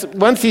says,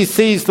 once he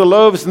sees the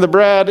loaves and the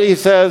bread, he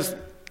says,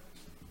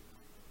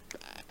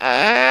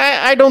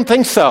 I don't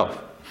think so.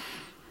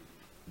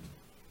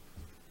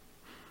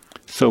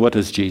 So what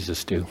does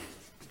Jesus do?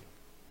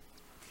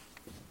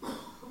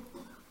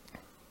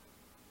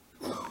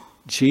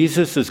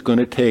 Jesus is going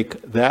to take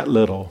that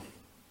little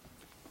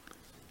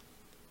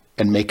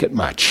and make it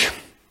much.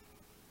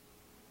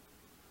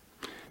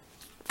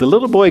 The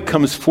little boy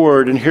comes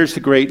forward, and here's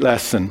the great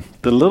lesson.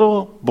 The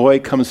little boy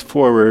comes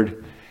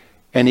forward,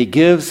 and he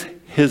gives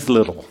his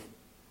little.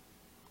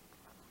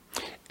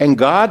 And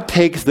God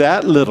takes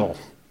that little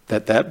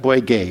that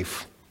boy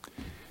gave,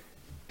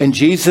 and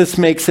Jesus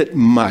makes it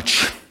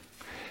much,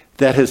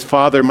 that his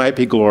Father might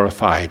be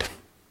glorified.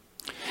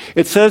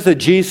 It says that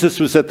Jesus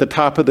was at the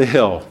top of the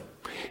hill,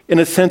 in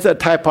a sense, a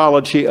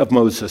typology of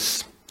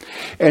Moses.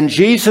 And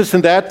Jesus,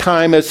 in that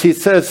time, as he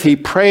says, he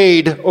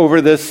prayed over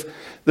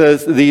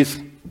these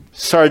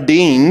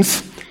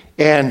sardines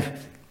and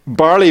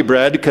barley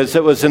bread, because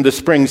it was in the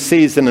spring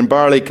season and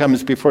barley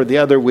comes before the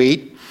other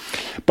wheat.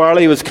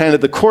 Barley was kind of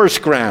the coarse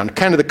ground,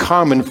 kind of the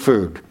common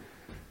food.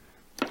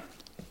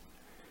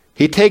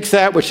 He takes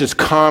that which is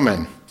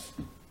common.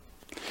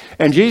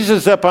 And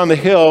Jesus is up on the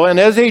hill, and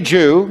as a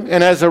Jew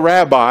and as a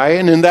rabbi,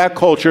 and in that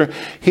culture,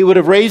 he would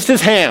have raised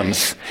his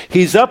hands.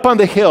 He's up on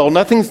the hill.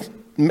 Nothing's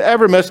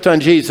ever missed on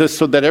Jesus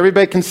so that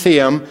everybody can see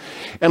him.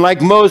 And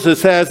like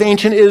Moses, as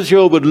ancient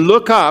Israel would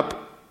look up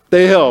the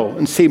hill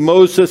and see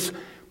Moses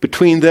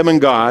between them and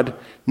God,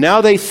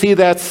 now they see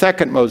that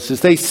second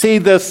Moses. They see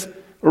this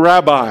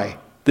rabbi,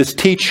 this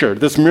teacher,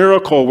 this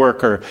miracle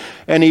worker,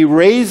 and he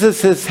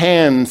raises his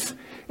hands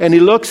and he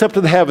looks up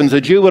to the heavens.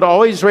 A Jew would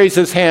always raise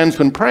his hands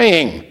when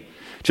praying,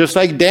 just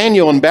like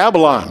Daniel in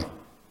Babylon.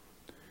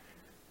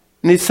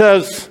 And he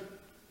says,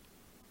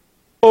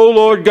 O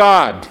Lord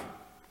God,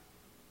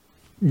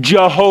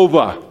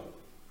 Jehovah,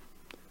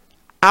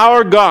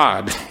 our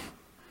God,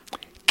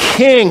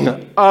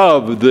 King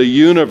of the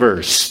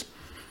universe,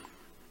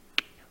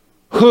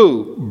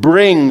 who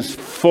brings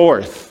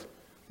forth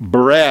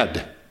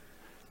bread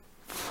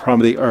from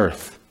the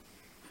earth.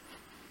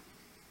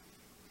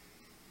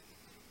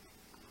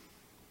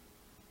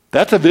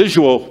 That's a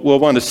visual we'll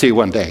want to see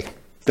one day.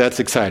 That's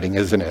exciting,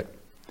 isn't it?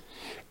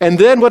 And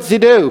then what's he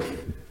do?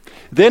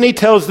 Then he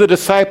tells the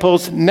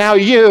disciples, now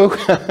you,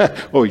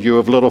 you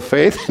of little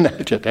faith.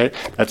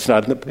 That's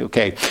not,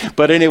 okay.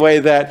 But anyway,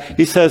 that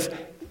he says,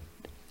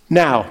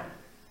 Now,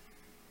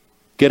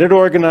 get it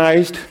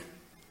organized.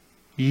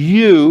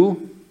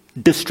 You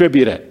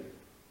distribute it.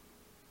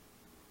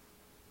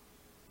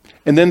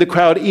 And then the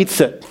crowd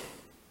eats it.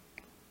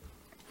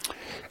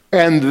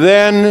 And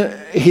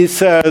then he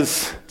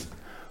says,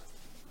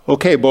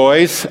 okay,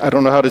 boys, I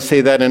don't know how to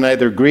say that in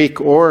either Greek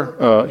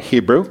or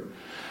Hebrew.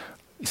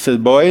 He says,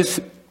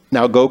 boys,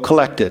 now go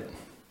collect it.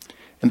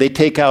 And they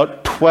take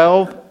out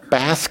 12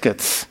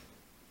 baskets.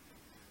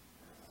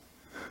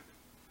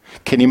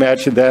 Can you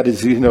imagine that?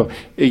 As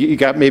you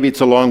got, maybe it's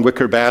a long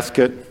wicker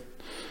basket.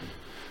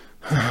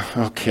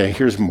 Okay,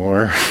 here's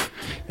more.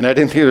 And I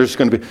didn't think there was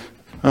going to be,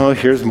 oh,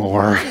 here's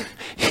more.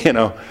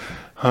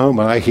 Oh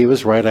my, he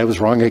was right, I was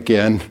wrong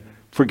again.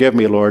 Forgive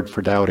me, Lord,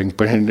 for doubting,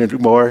 but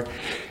more.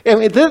 I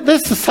mean,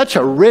 this is such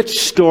a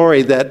rich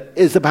story that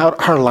is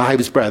about our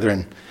lives,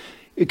 brethren.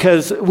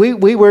 Because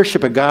we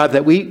worship a God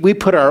that we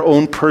put our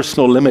own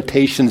personal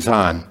limitations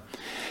on.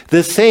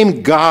 The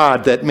same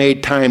God that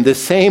made time, the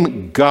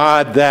same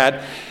God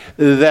that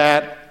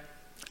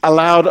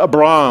allowed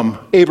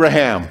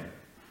Abraham,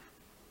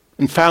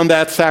 and found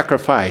that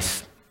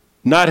sacrifice.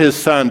 Not his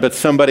son, but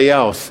somebody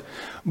else.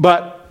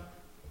 But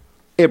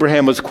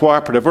Abraham was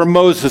cooperative, or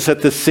Moses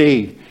at the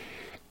sea.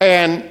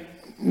 And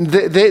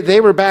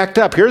they were backed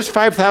up. Here's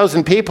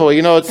 5,000 people.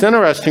 It's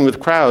interesting with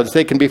crowds.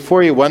 They can be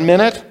for you 1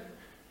 minute,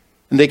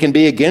 and they can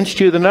be against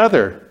you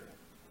another.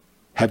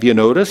 Have you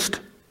noticed?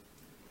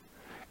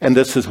 And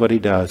this is what he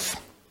does.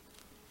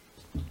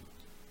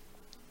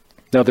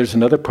 Now, there's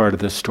another part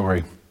of this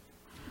story.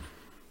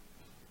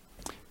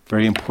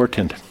 Very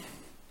important.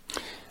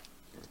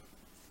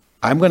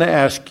 I'm going to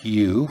ask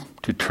you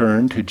to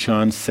turn to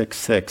John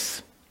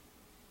 6:6.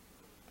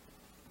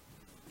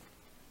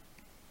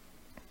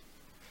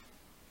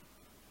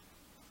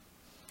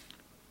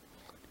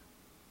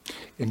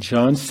 In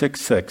John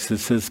 6:6,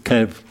 this is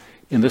kind of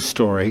in the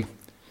story,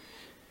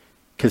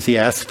 because he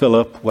asked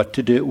Philip what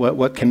to do,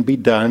 what can be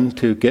done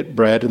to get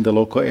bread in the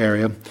local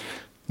area.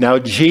 Now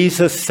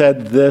Jesus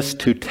said this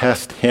to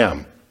test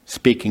him,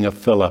 speaking of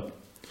Philip,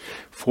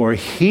 for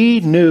he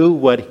knew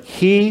what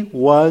he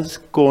was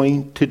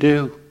going to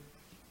do.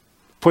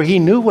 For he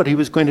knew what he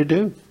was going to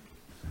do.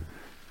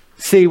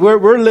 See,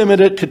 we're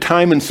limited to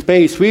time and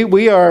space.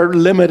 We are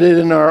limited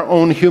in our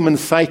own human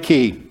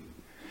psyche.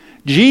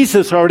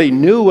 Jesus already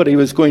knew what he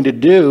was going to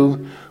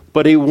do,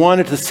 but he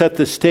wanted to set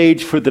the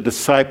stage for the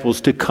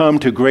disciples to come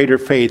to greater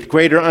faith,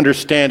 greater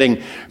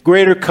understanding,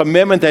 greater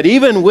commitment, that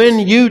even when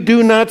you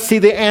do not see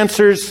the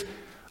answers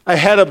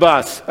ahead of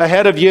us,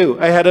 ahead of you,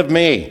 ahead of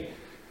me,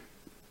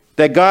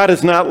 that God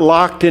is not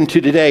locked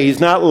into today. He's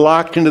not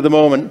locked into the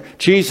moment.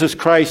 Jesus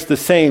Christ the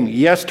same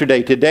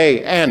yesterday,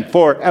 today, and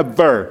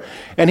forever.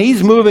 And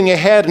he's moving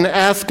ahead and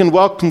asks and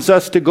welcomes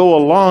us to go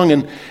along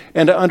and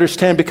to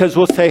understand, because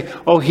we'll say,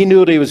 oh, he knew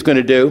what he was going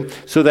to do.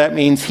 So that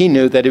means he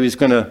knew that he was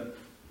going to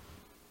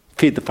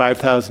feed the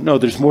 5,000. No,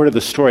 there's more to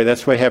the story.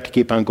 That's why I have to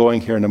keep on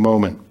going here in a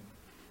moment.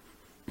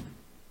 I'm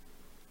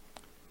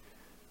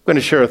going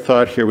to share a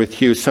thought here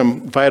with you,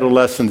 some vital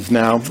lessons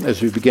now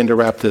as we begin to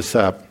wrap this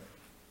up.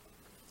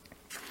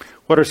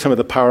 What are some of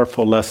the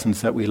powerful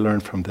lessons that we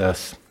learn from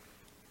this?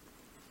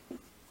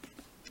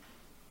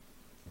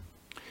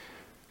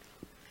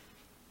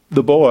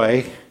 The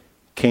boy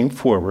came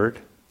forward,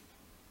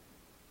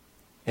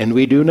 and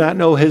we do not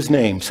know his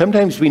name.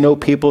 Sometimes we know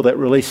people that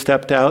really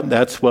stepped out, and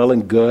that's well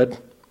and good.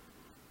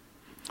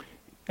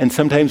 And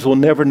sometimes we'll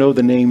never know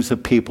the names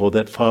of people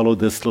that followed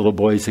this little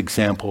boy's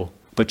example.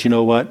 But you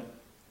know what?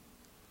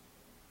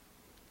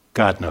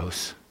 God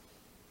knows.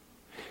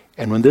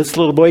 And when this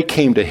little boy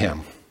came to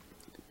him,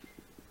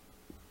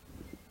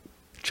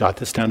 jot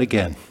this down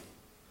again.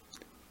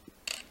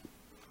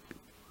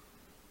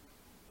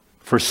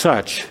 For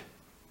such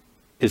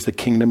is the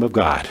kingdom of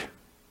God.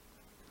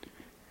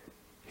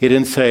 He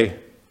didn't say,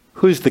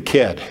 who's the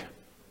kid?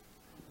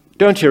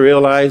 Don't you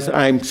realize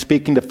I'm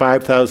speaking to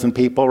 5,000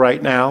 people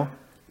right now?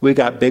 We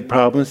got big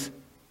problems.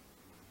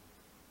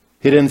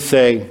 He didn't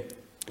say,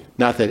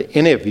 not that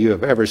any of you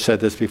have ever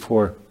said this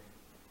before,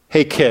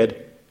 hey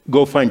kid,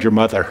 go find your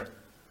mother.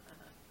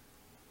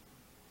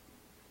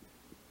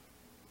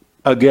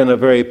 Again, a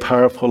very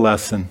powerful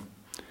lesson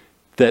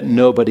that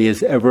nobody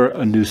is ever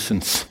a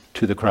nuisance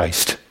to the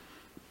Christ.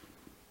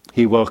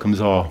 He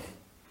welcomes all.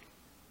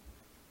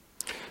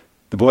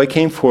 The boy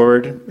came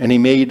forward and he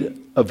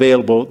made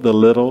available the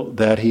little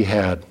that he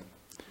had.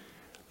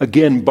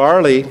 Again,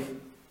 barley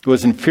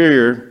was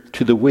inferior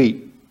to the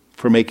wheat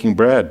for making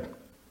bread,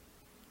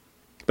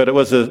 but it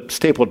was a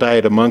staple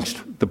diet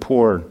amongst the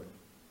poor.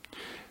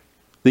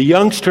 The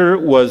youngster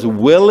was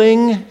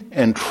willing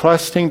and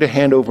trusting to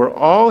hand over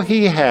all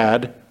he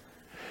had,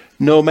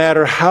 no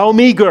matter how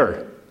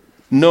meager,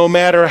 no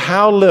matter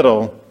how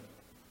little,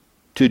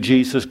 to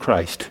Jesus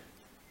Christ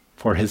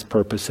for his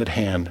purpose at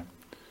hand.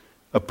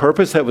 A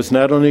purpose that was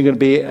not only going to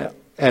be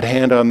at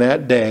hand on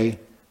that day,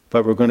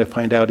 but we're going to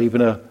find out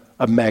even a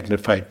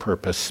magnified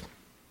purpose.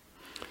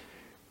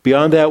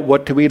 Beyond that,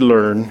 what do we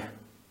learn?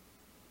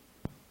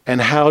 And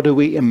how do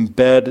we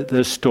embed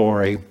this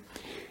story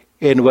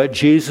in what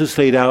Jesus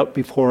laid out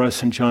before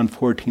us in John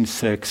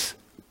 14:6.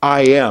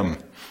 I am,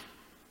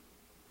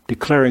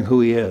 declaring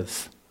who he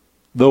is,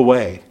 the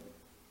way.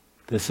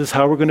 This is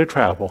how we're going to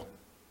travel.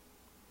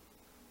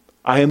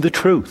 I am the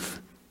truth,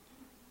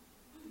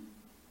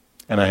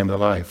 and I am the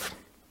life.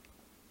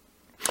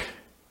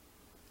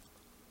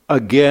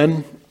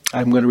 Again,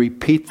 I'm going to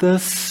repeat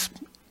this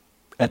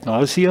ad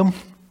nauseum,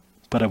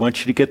 but I want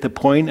you to get the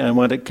point, and I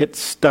want it to get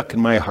stuck in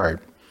my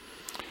heart.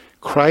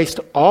 Christ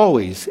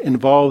always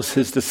involves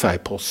his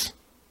disciples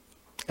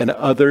and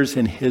others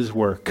in his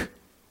work.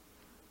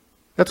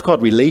 That's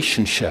called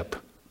relationship.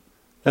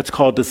 That's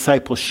called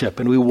discipleship,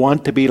 and we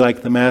want to be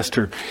like the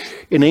master.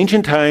 In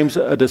ancient times,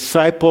 a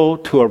disciple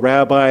to a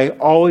rabbi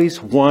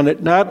always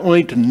wanted not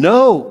only to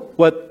know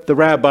what the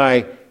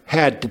rabbi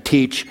had to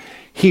teach,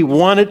 he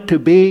wanted to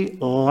be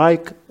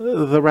like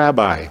the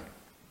rabbi.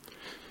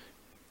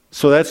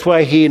 So that's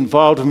why he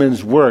involved him in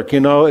his work.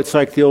 It's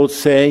like the old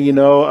saying,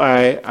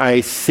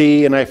 I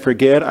see and I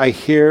forget, I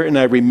hear and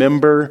I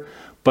remember,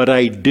 but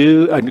I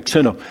do.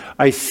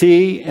 I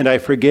see and I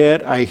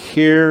forget, I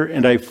hear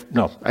and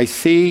I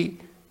see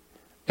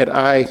and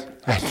I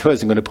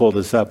wasn't going to pull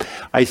this up.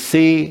 I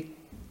see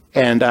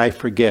and I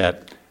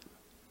forget.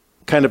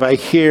 Kind of I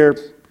hear,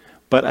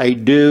 but I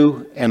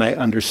do and I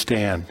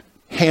understand.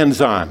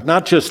 Hands-on,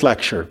 not just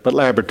lecture, but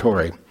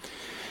laboratory.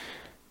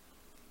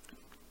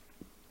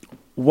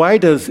 Why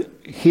does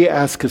he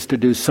ask us to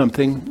do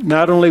something?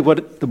 Not only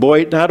what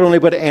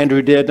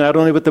Andrew did, not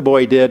only what the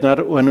boy did, not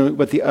only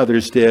what the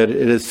others did.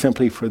 It is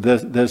simply for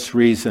this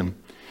reason.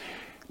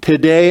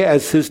 Today,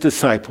 as his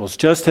disciples,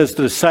 just as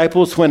the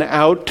disciples went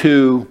out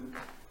to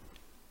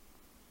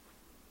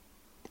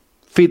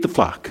feed the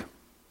flock,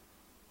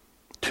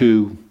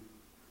 to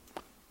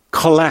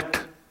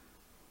collect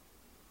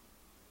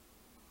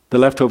the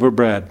leftover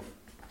bread,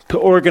 to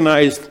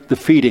organize the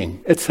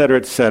feeding,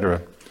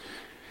 etc.,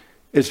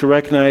 is to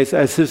recognize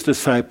as his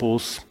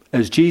disciples,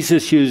 as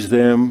Jesus used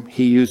them,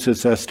 he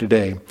uses us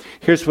today.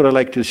 Here's what I'd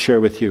like to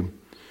share with you,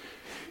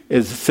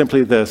 is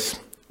simply this.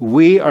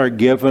 We are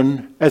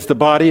given as the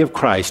body of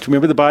Christ.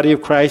 Remember the body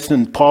of Christ,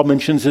 and Paul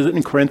mentions it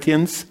in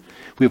Corinthians?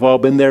 We've all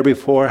been there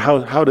before.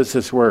 How does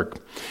this work?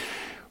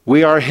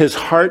 We are his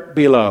heart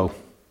below.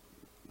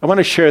 I want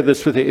to share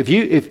this with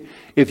you.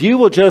 If you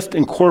will just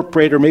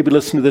incorporate or maybe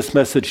listen to this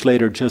message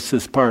later, just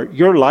this part,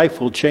 your life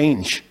will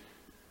change.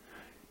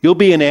 You'll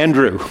be an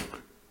Andrew.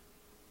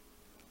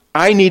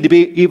 I need to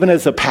be, even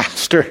as a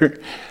pastor,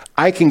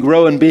 I can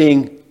grow in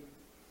being,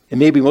 and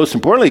maybe most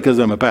importantly because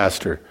I'm a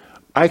pastor,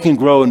 I can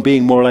grow in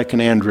being more like an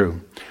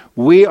Andrew.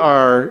 We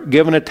are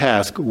given a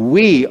task.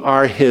 We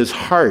are his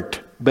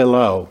heart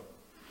below.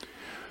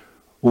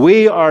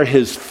 We are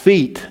his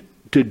feet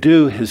to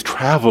do his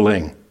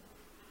traveling.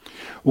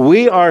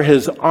 We are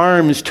his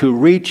arms to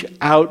reach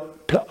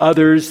out to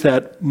others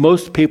that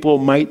most people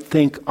might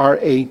think are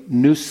a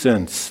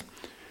nuisance.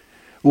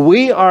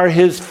 We are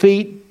his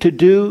feet to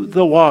do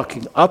the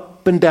walking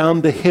up and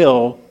down the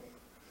hill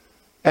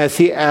as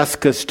he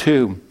asks us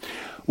to.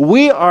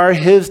 We are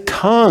his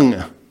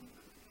tongue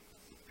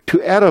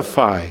to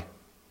edify.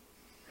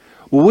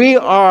 We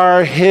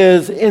are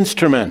his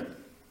instrument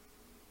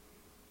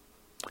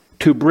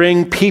to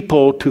bring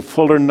people to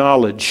fuller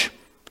knowledge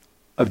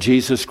of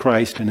Jesus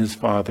Christ and his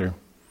Father.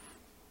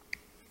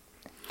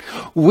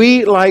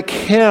 We, like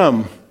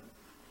him,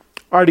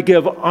 are to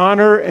give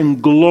honor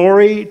and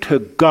glory to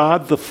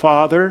God the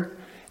Father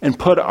and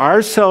put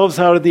ourselves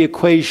out of the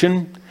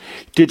equation.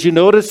 Did you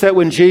notice that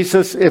when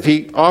Jesus, if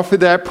he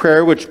offered that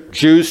prayer, which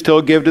Jews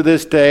still give to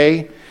this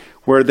day,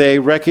 where they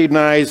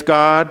recognize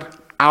God,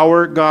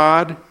 our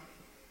God,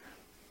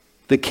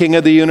 the King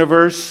of the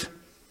universe,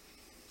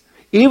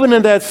 even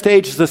in that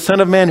stage, as the Son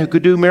of Man who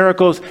could do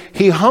miracles,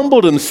 he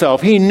humbled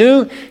himself. He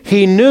knew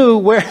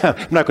where,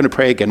 I'm not going to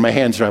pray again, my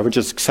hands are out, we're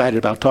just excited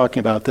about talking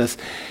about this.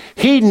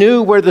 He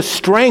knew where the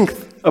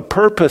strength of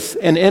purpose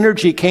and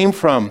energy came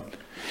from.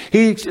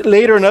 He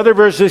later in other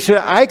verses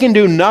said, I can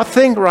do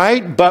nothing,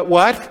 right? But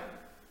what?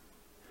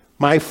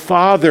 My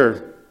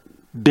Father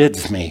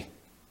bids me.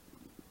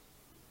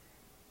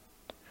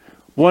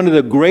 One of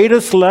the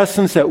greatest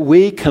lessons that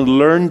we can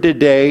learn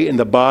today in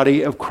the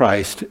body of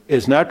Christ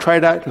is not try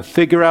to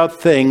figure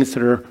out things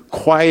that are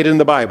quiet in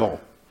the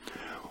Bible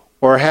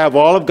or have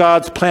all of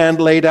God's plan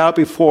laid out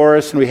before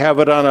us and we have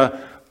it on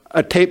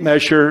a tape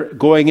measure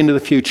going into the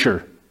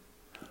future.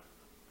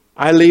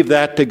 I leave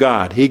that to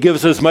God. He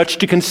gives us much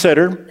to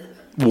consider.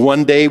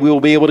 One day we will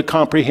be able to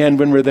comprehend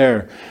when we're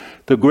there.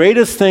 The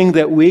greatest thing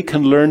that we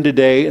can learn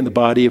today in the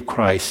body of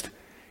Christ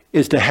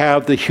is to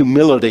have the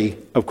humility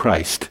of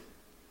Christ.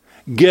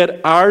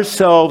 Get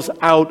ourselves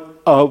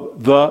out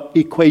of the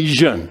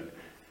equation.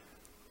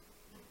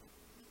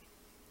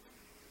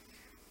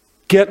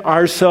 Get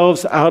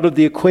ourselves out of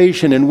the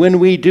equation. And when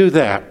we do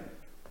that,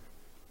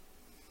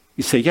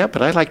 you say, yeah,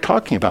 but I like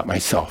talking about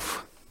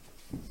myself.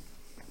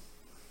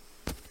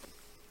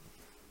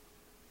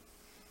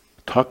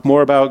 Talk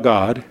more about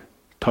God,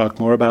 talk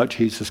more about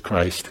Jesus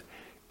Christ,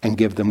 and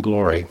give them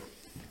glory.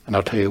 And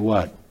I'll tell you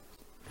what,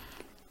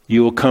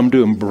 you will come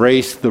to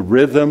embrace the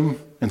rhythm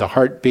and the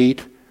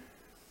heartbeat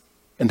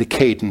and the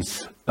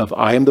cadence of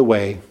I am the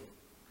way,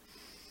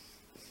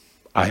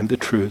 I am the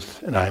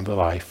truth, and I am the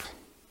life.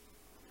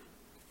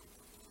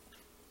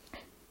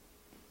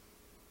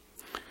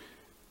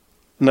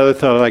 Another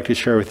thought I'd like to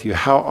share with you.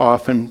 How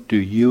often do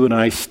you and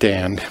I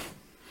stand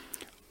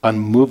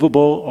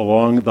unmovable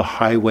along the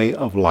highway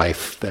of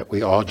life that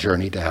we all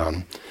journey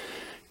down?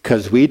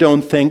 Because we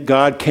don't think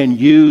God can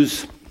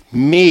use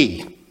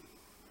me.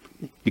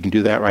 You can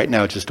do that right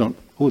now. Just don't,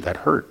 oh, that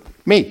hurt.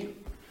 Me.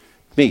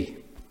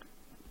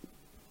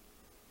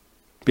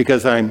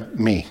 Because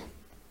I'm me.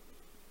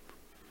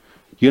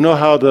 You know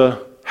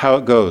how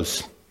it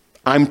goes.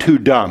 I'm too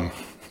dumb.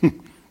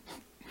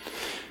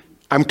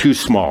 I'm too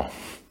small.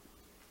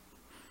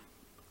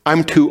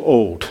 I'm too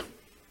old.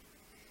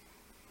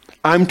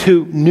 I'm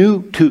too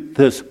new to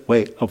this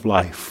way of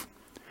life.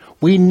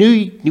 We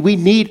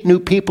need new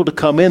people to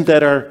come in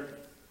that are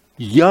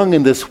young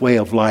in this way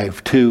of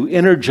life, to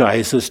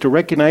energize us, to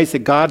recognize that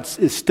God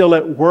is still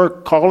at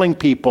work calling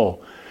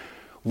people.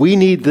 We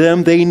need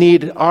them. They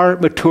need our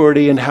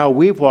maturity and how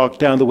we've walked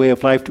down the way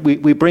of life. We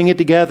bring it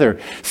together.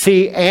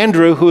 See,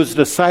 Andrew, who was a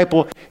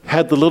disciple,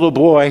 had the little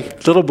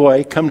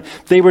boy come.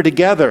 They were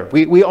together.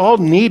 We all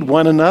need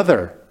one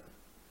another.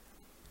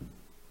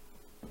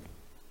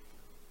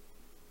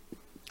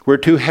 We're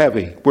too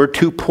heavy. We're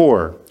too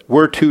poor.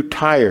 We're too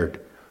tired.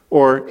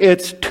 Or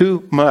it's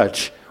too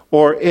much.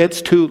 Or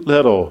it's too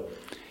little.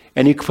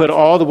 And you can put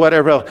all the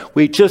whatever else.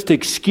 We just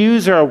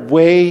excuse our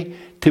way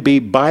to be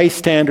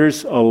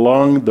bystanders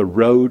along the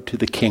road to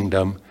the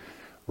kingdom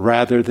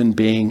rather than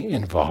being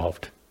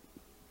involved.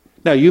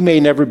 Now, you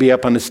may never be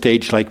up on a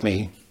stage like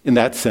me in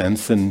that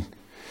sense, and,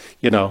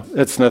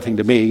 that's nothing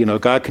to me.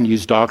 God can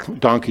use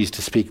donkeys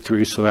to speak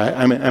through, so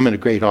I'm in a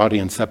great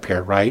audience up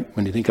here, right,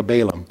 when you think of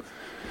Balaam.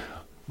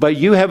 But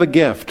you have a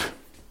gift.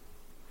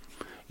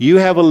 You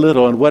have a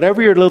little, and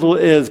whatever your little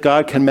is,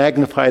 God can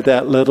magnify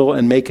that little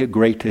and make it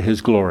great to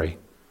his glory.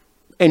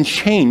 And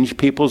change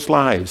people's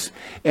lives.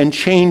 And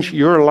change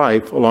your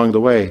life along the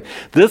way.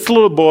 This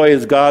little boy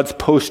is God's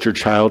poster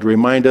child to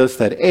remind us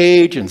that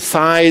age and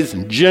size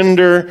and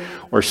gender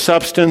or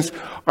substance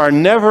are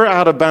never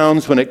out of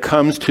bounds when it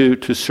comes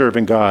to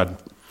serving God.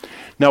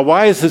 Now,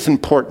 why is this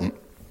important?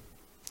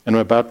 And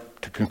I'm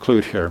about to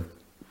conclude here.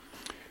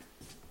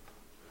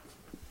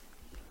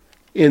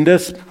 In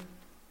this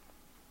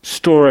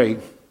story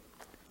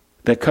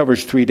that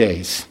covers 3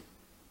 days,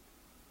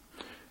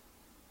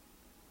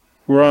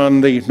 we're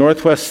on the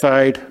northwest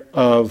side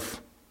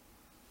of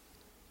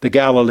the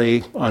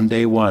Galilee on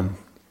day 1.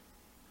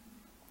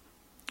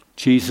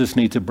 Jesus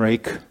needs a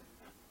break,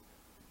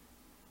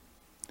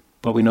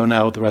 but we know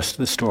now the rest of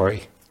the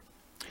story.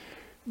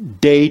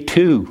 Day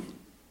 2,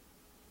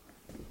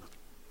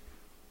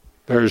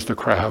 there's the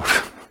crowd.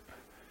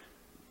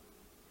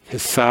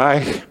 His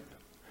sigh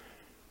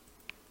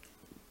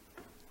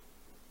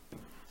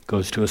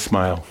goes to a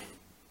smile.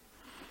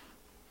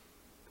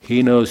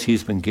 He knows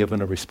he's been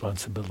given a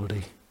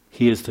responsibility.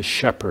 He is the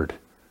shepherd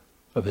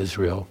of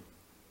Israel.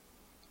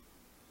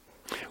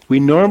 We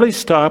normally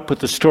stop with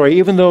the story,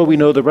 even though we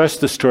know the rest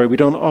of the story, we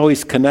don't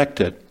always connect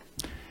it.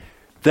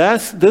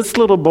 This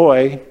little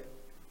boy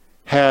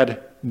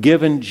had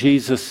given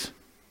Jesus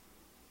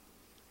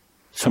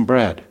some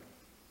bread.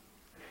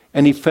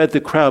 And he fed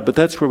the crowd, but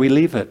that's where we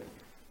leave it.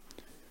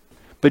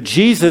 But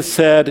Jesus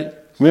said,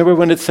 remember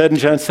when it said in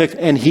John 6,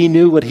 and he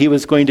knew what he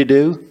was going to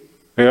do?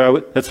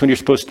 That's when you're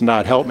supposed to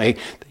nod, help me.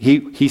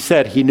 He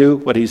said he knew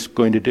what he's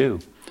going to do.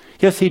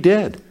 Yes, he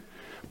did.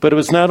 But it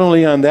was not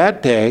only on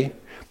that day,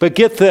 but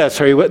get this,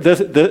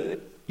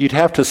 you'd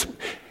have to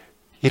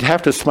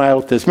smile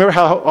at this. Remember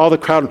how all the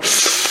crowd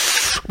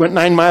went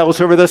 9 miles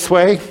over this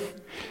way?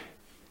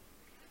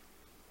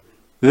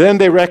 Then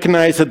they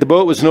recognized that the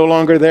boat was no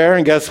longer there,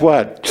 and guess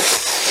what?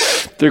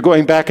 They're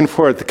going back and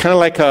forth, kind of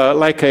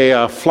like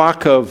a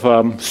flock of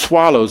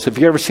swallows. Have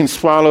you ever seen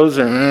swallows?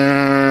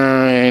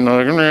 And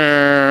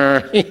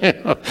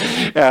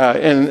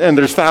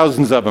there's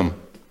thousands of them.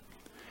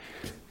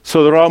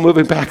 So they're all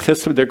moving back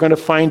this way. They're going to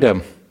find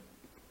him.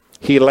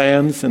 He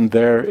lands, and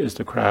there is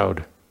the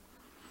crowd.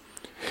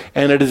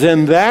 And it is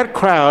in that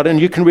crowd,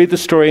 and you can read the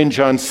story in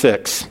John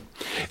 6.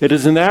 It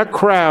is in that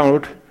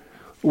crowd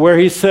where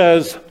he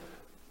says,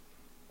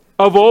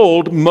 of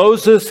old,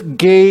 Moses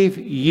gave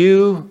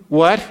you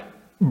what?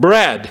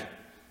 Bread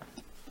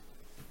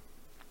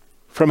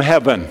from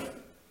heaven.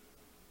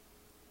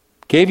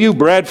 Gave you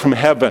bread from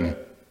heaven.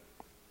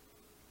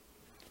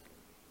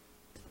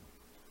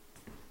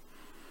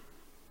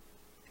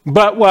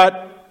 But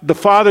what the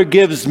Father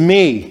gives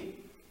me,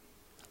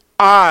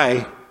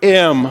 I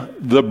am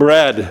the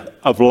bread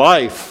of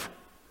life.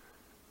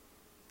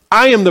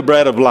 I am the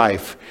bread of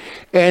life.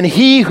 And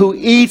he who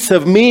eats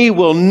of me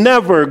will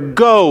never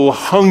go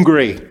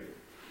hungry.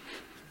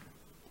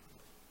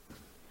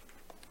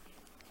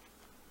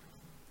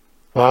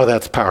 Wow,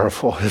 that's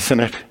powerful, isn't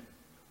it?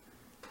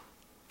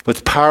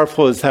 What's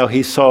powerful is how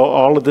he saw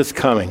all of this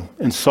coming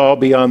and saw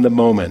beyond the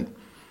moment.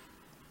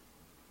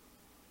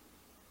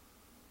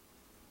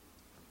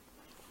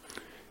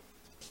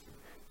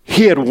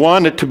 He had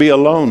wanted to be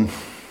alone.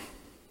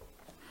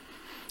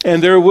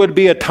 And there would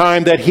be a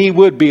time that he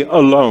would be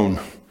alone.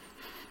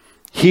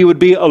 He would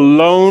be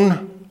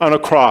alone on a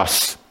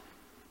cross,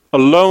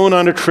 alone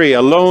on a tree,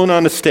 alone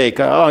on a stake,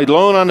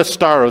 alone on a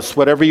stars,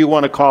 whatever you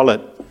want to call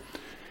it.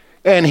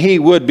 And he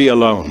would be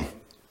alone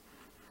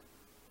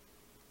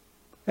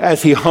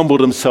as he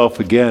humbled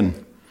himself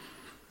again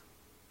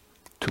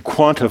to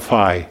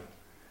quantify,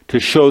 to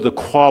show the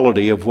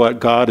quality of what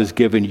God has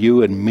given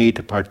you and me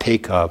to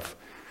partake of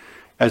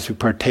as we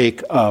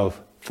partake of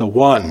the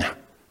one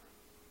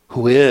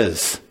who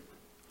is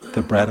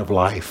the bread of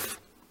life.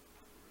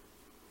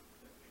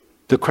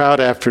 The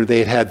crowd, after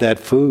they'd had that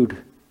food,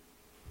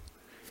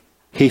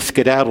 he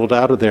skedaddled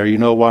out of there. You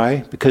know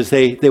why? Because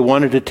they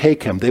wanted to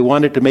take him. They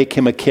wanted to make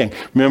him a king.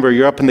 Remember,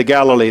 you're up in the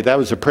Galilee. That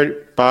was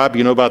Bob,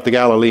 you know about the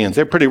Galileans.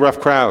 They're a pretty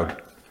rough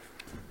crowd.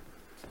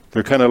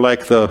 They're kind of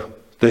like the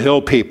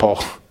hill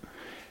people.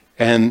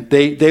 And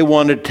they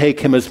wanted to take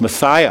him as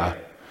Messiah.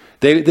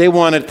 They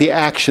wanted the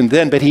action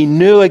then. But he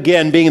knew,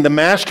 again, being the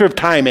master of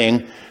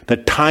timing,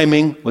 that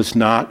timing was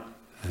not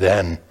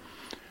then.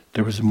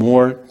 There was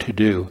more to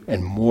do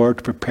and more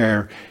to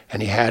prepare,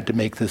 and he had to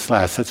make this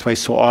last. That's why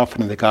so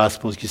often in the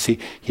Gospels you see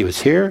he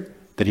was here,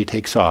 then he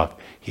takes off.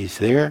 He's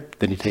there,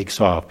 then he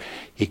takes off.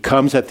 He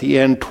comes at the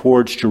end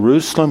towards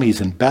Jerusalem.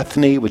 He's in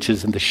Bethany, which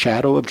is in the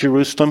shadow of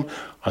Jerusalem,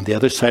 on the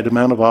other side of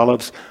Mount of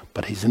Olives,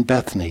 but he's in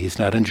Bethany. He's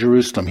not in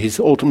Jerusalem. He's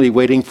ultimately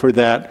waiting for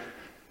that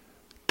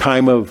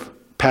time of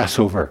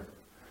Passover.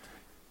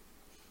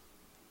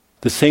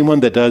 The same one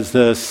that does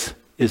this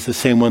is the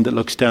same one that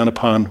looks down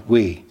upon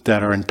we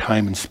that are in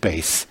time and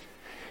space.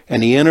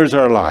 And he enters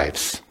our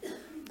lives.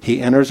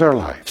 He enters our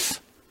lives.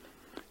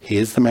 He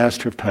is the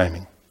master of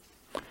timing.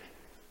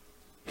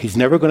 He's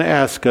never going to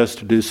ask us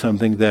to do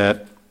something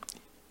that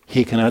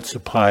he cannot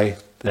supply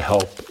the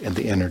help and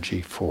the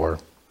energy for.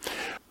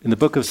 In the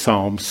book of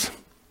Psalms,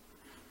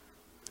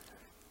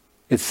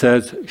 it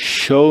says,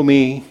 "Show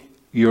me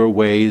your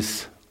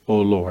ways, O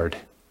Lord."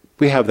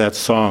 We have that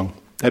song.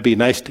 That'd be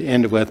nice to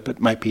end with, but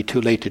might be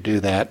too late to do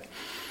that.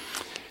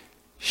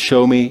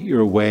 Show me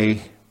your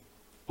way,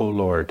 O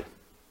Lord.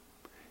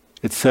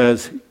 It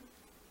says,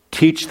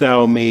 teach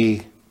thou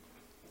me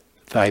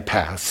thy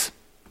paths.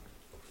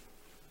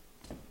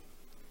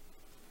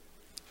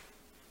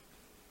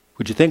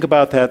 Would you think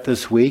about that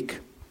this week,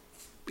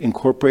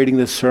 incorporating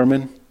this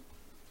sermon?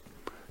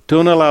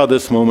 Don't allow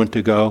this moment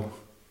to go.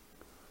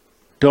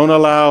 Don't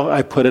allow,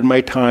 I put in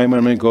my time,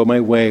 I'm going to go my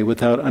way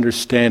without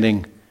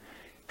understanding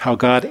how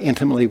God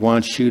intimately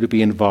wants you to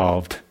be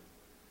involved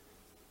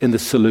in the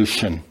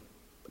solution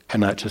and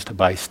not just a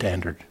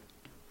bystander.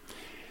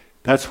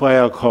 That's why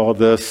I'll call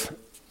this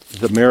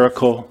the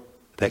miracle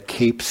that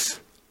keeps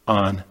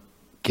on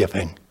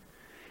giving.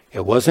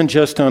 It wasn't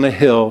just on a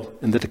hill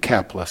in the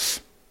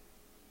Decapolis.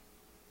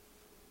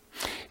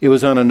 It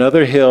was on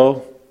another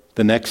hill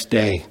the next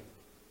day.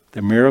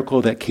 The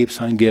miracle that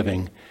keeps on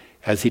giving,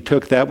 as he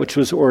took that which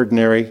was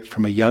ordinary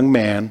from a young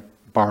man,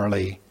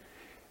 barley,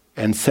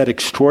 and said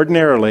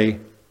extraordinarily,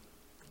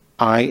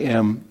 I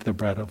am the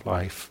bread of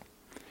life.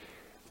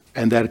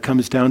 And that it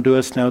comes down to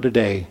us now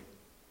today,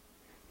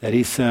 that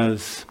he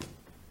says,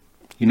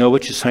 you know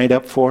what you signed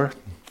up for?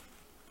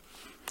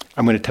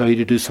 I'm going to tell you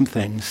to do some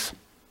things.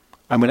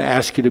 I'm going to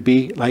ask you to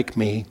be like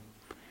me,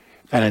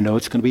 and I know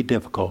it's going to be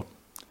difficult.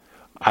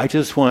 I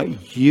just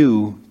want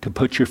you to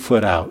put your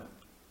foot out,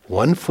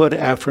 one foot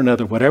after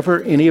another.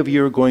 Whatever any of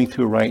you are going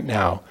through right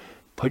now,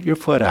 put your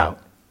foot out.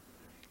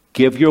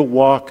 Give your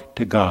walk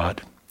to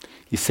God.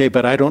 You say,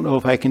 but I don't know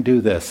if I can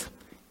do this.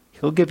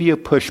 He'll give you a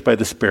push by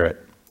the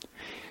Spirit.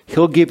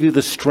 He'll give you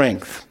the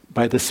strength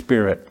by the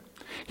Spirit.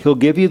 He'll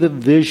give you the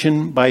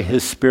vision by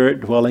his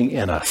Spirit dwelling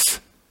in us.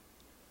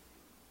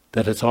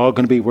 That it's all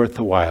going to be worth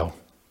the while.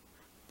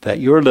 That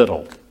your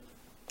little,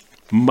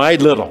 my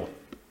little,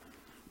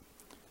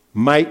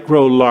 might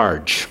grow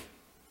large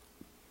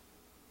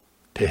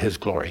to his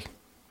glory.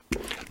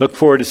 Look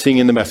forward to seeing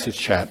you in the message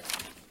chat.